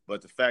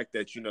 But the fact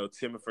that, Tim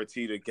and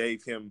Fertitta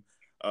gave him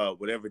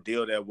whatever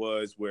deal that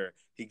was where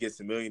he gets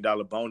 $1 million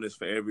bonus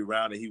for every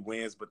round that he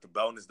wins, but the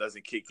bonus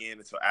doesn't kick in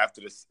until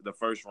after the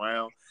first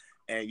round.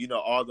 And,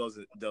 all those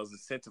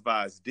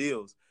incentivized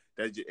deals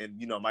that,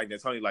 Mike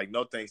D'Antoni, like,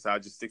 no thanks, I'll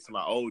just stick to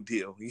my old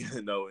deal,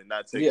 and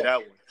not take that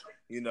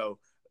one.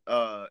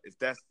 If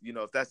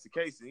that's the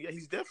case, then yeah,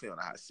 he's definitely on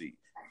the hot seat.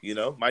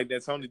 Mike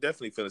D'Antoni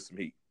definitely feeling some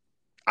heat.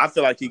 I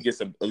feel like he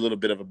gets a little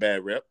bit of a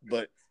bad rep,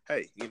 but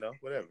hey,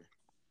 whatever.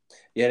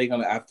 Yeah,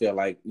 I feel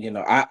like,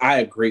 I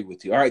agree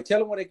with you. All right, tell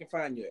them where they can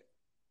find you at.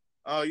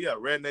 Oh, yeah,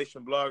 Red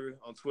Nation Blogger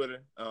on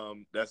Twitter.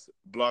 That's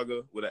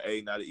Blogger with an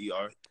A, not an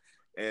ER.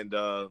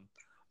 And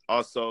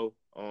also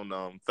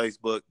on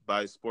Facebook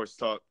by Sports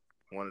Talk,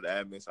 one of the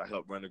admins. I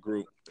help run the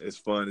group. It's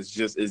fun.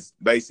 It's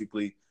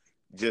basically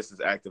just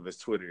as active as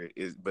Twitter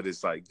is, but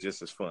it's like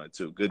just as fun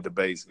too. Good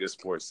debates, good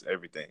sports,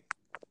 everything.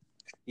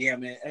 Yeah,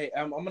 man. Hey,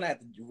 I'm gonna have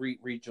to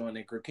rejoin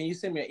that group. Can you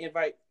send me an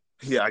invite?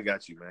 Yeah, I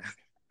got you, man.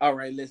 All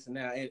right, listen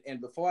now,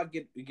 and before I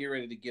get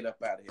ready to get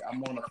up out of here,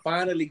 I'm gonna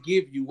finally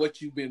give you what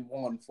you've been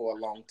wanting for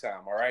a long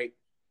time. All right.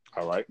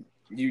 All right.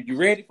 You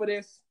ready for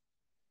this?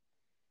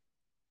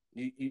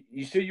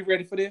 You sure you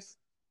ready for this?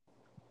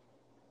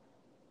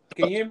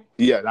 Can you hear me?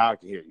 Yeah, now I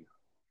can hear you.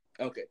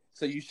 Okay,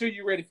 so you sure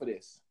you ready for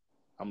this?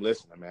 I'm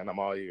listening, man. I'm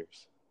all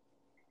ears.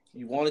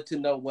 You wanted to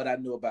know what I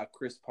knew about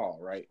Chris Paul,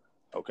 right?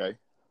 Okay.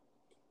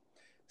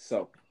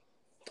 So,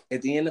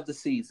 at the end of the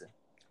season,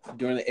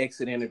 during the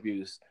exit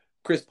interviews,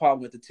 Chris Paul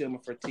went to Tillman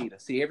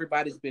Fertitta. See,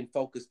 everybody's been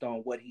focused on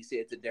what he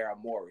said to Daryl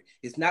Morey.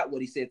 It's not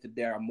what he said to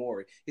Daryl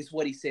Morey. It's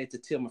what he said to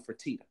Tillman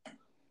Fertitta.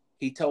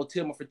 He told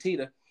Tillman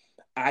Fertitta,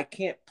 I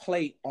can't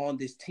play on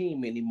this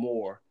team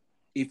anymore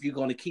if you're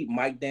going to keep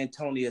Mike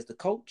D'Antoni as the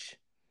coach.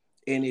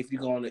 And if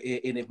you're going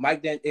to, and if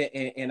Mike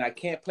and I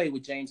can't play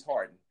with James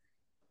Harden.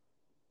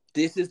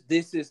 This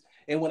is,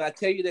 and when I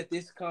tell you that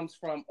this comes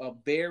from a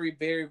very,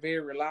 very, very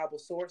reliable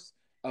source,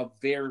 a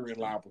very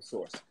reliable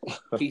source.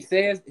 He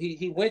says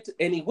he went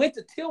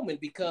to Tillman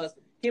because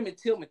him and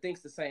Tillman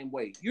thinks the same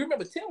way. You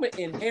remember Tillman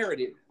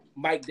inherited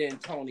Mike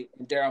D'Antoni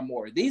and Daryl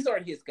Morey. These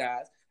aren't his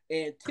guys,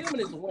 and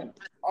Tillman is a winner.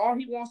 All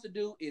he wants to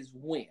do is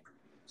win.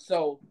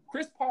 So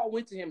Chris Paul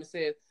went to him and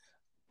said,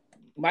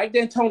 Mike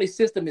D'Antoni's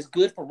system is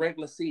good for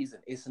regular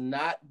season. It's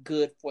not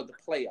good for the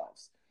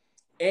playoffs.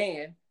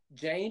 And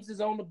James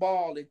is on the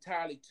ball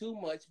entirely too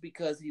much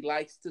because he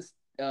likes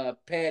to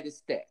pad his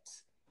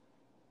stats.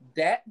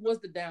 That was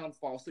the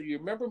downfall. So you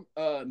remember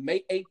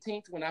May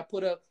 18th when I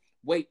put up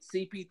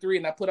CP3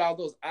 and I put all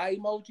those eye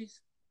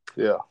emojis?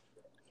 Yeah.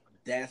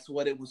 That's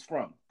what it was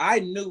from. I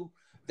knew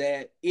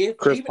that if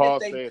Chris even Paul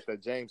if they said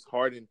that James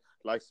Harden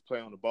likes to play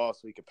on the ball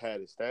so he can pad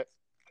his stats.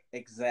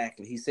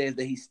 exactly, he says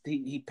that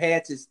he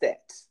pads his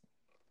stats.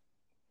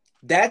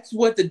 That's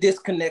what the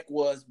disconnect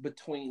was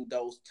between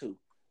those two.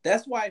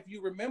 That's why, if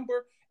you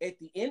remember, at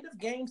the end of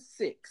Game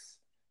 6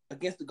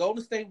 against the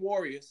Golden State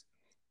Warriors,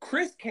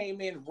 Chris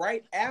came in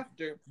right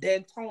after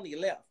D'Antoni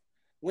left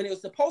when it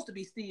was supposed to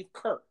be Steve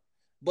Kerr,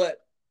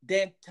 but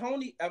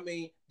D'Antoni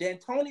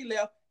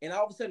left, and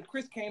all of a sudden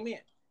Chris came in.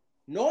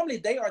 Normally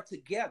they are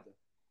together.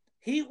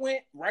 He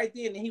went right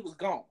then and he was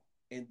gone,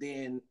 and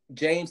then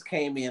James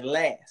came in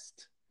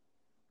last.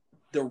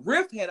 The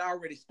rift had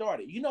already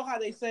started. You know how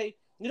they say.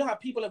 You know how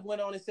people have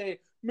went on and said,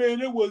 man,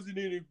 there wasn't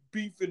any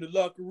beef in the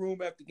locker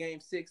room after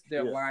Game 6?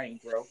 They're lying,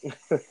 bro.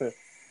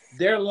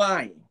 They're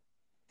lying.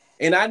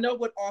 And I know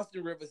what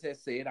Austin Rivers has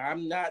said. I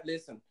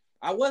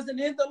wasn't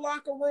in the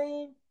locker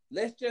room.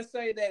 Let's just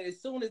say that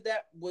as soon as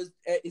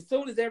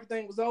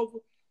everything was over,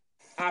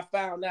 I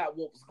found out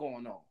what was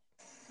going on.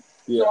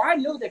 Yeah. So I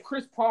knew that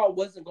Chris Paul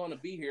wasn't going to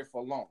be here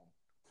for long.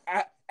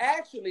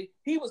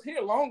 He was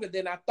here longer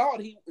than I thought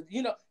he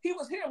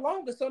was here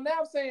longer. So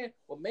now I'm saying,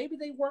 well, maybe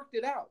they worked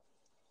it out.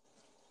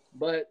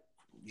 But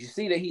you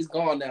see that he's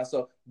gone now.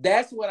 So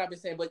that's what I've been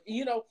saying. But,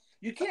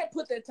 you can't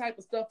put that type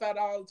of stuff out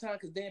all the time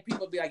because then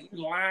people be like, you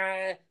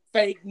lying,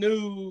 fake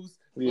news,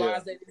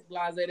 blase this,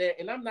 blase that.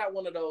 And I'm not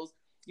one of those,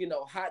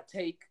 hot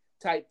take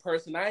type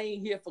person. I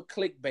ain't here for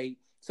clickbait.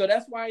 So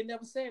that's why I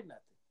never said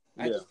nothing.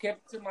 I just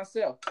kept it to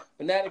myself.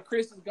 But now that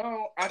Chris is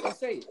gone, I can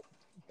say it.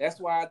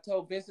 That's why I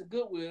told Vincent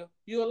Goodwill,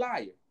 you're a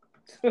liar.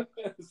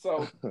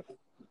 So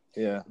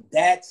yeah,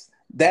 that's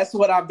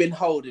what I've been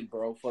holding,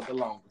 bro, for the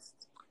longest.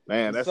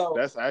 Man,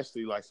 that's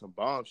actually like some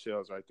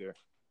bombshells right there.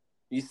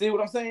 You see what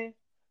I'm saying?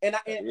 And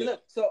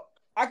look, so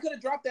I could have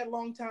dropped that a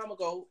long time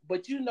ago,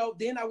 but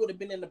then I would have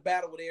been in the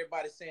battle with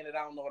everybody saying that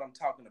I don't know what I'm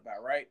talking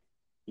about, right?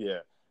 Yeah.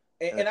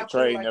 And if the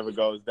trade never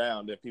goes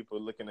down, then people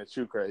are looking at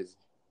you crazy.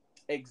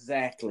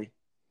 Exactly.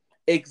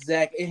 And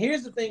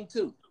here's the thing,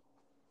 too.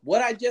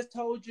 What I just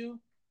told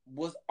you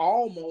was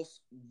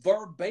almost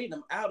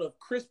verbatim out of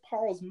Chris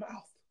Paul's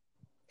mouth.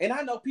 And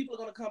I know people are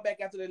going to come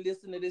back after they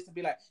listen to this and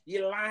be like,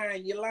 you're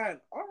lying.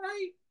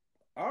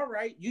 All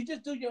right. You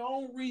just do your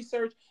own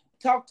research,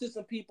 talk to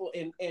some people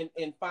and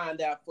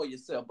find out for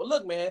yourself. But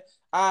look, man,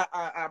 I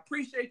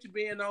appreciate you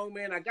being on,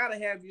 man. I got to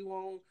have you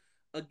on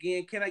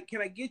again. Can I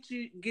get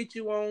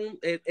you on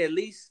at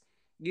least,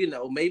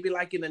 maybe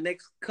like in the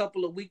next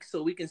couple of weeks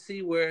so we can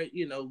see where,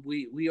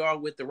 we are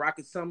with the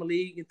Rocket Summer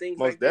League and things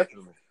like that?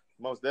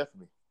 Most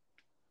definitely.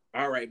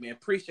 All right, man.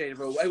 Appreciate it,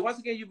 bro. Hey, once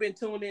again, you've been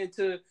tuned in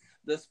to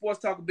the Sports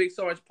Talk with Big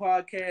Sarge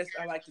podcast.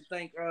 I'd like to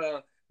thank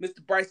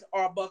Mr. Bryson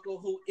Arbuckle,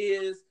 who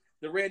is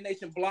the Red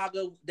Nation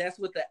Blogga. That's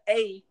with the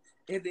A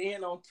at the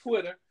end on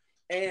Twitter,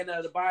 and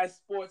the Bias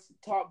Sports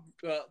Talk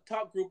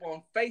group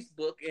on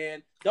Facebook.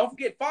 And don't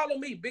forget, follow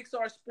me, Big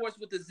Sarge Sports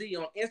with a Z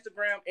on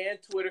Instagram and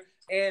Twitter,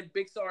 and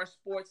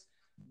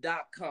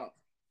BigSargeSports.com.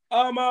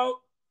 I'm out.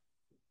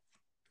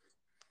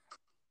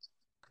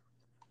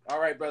 All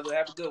right, brother.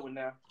 Have a good one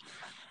now.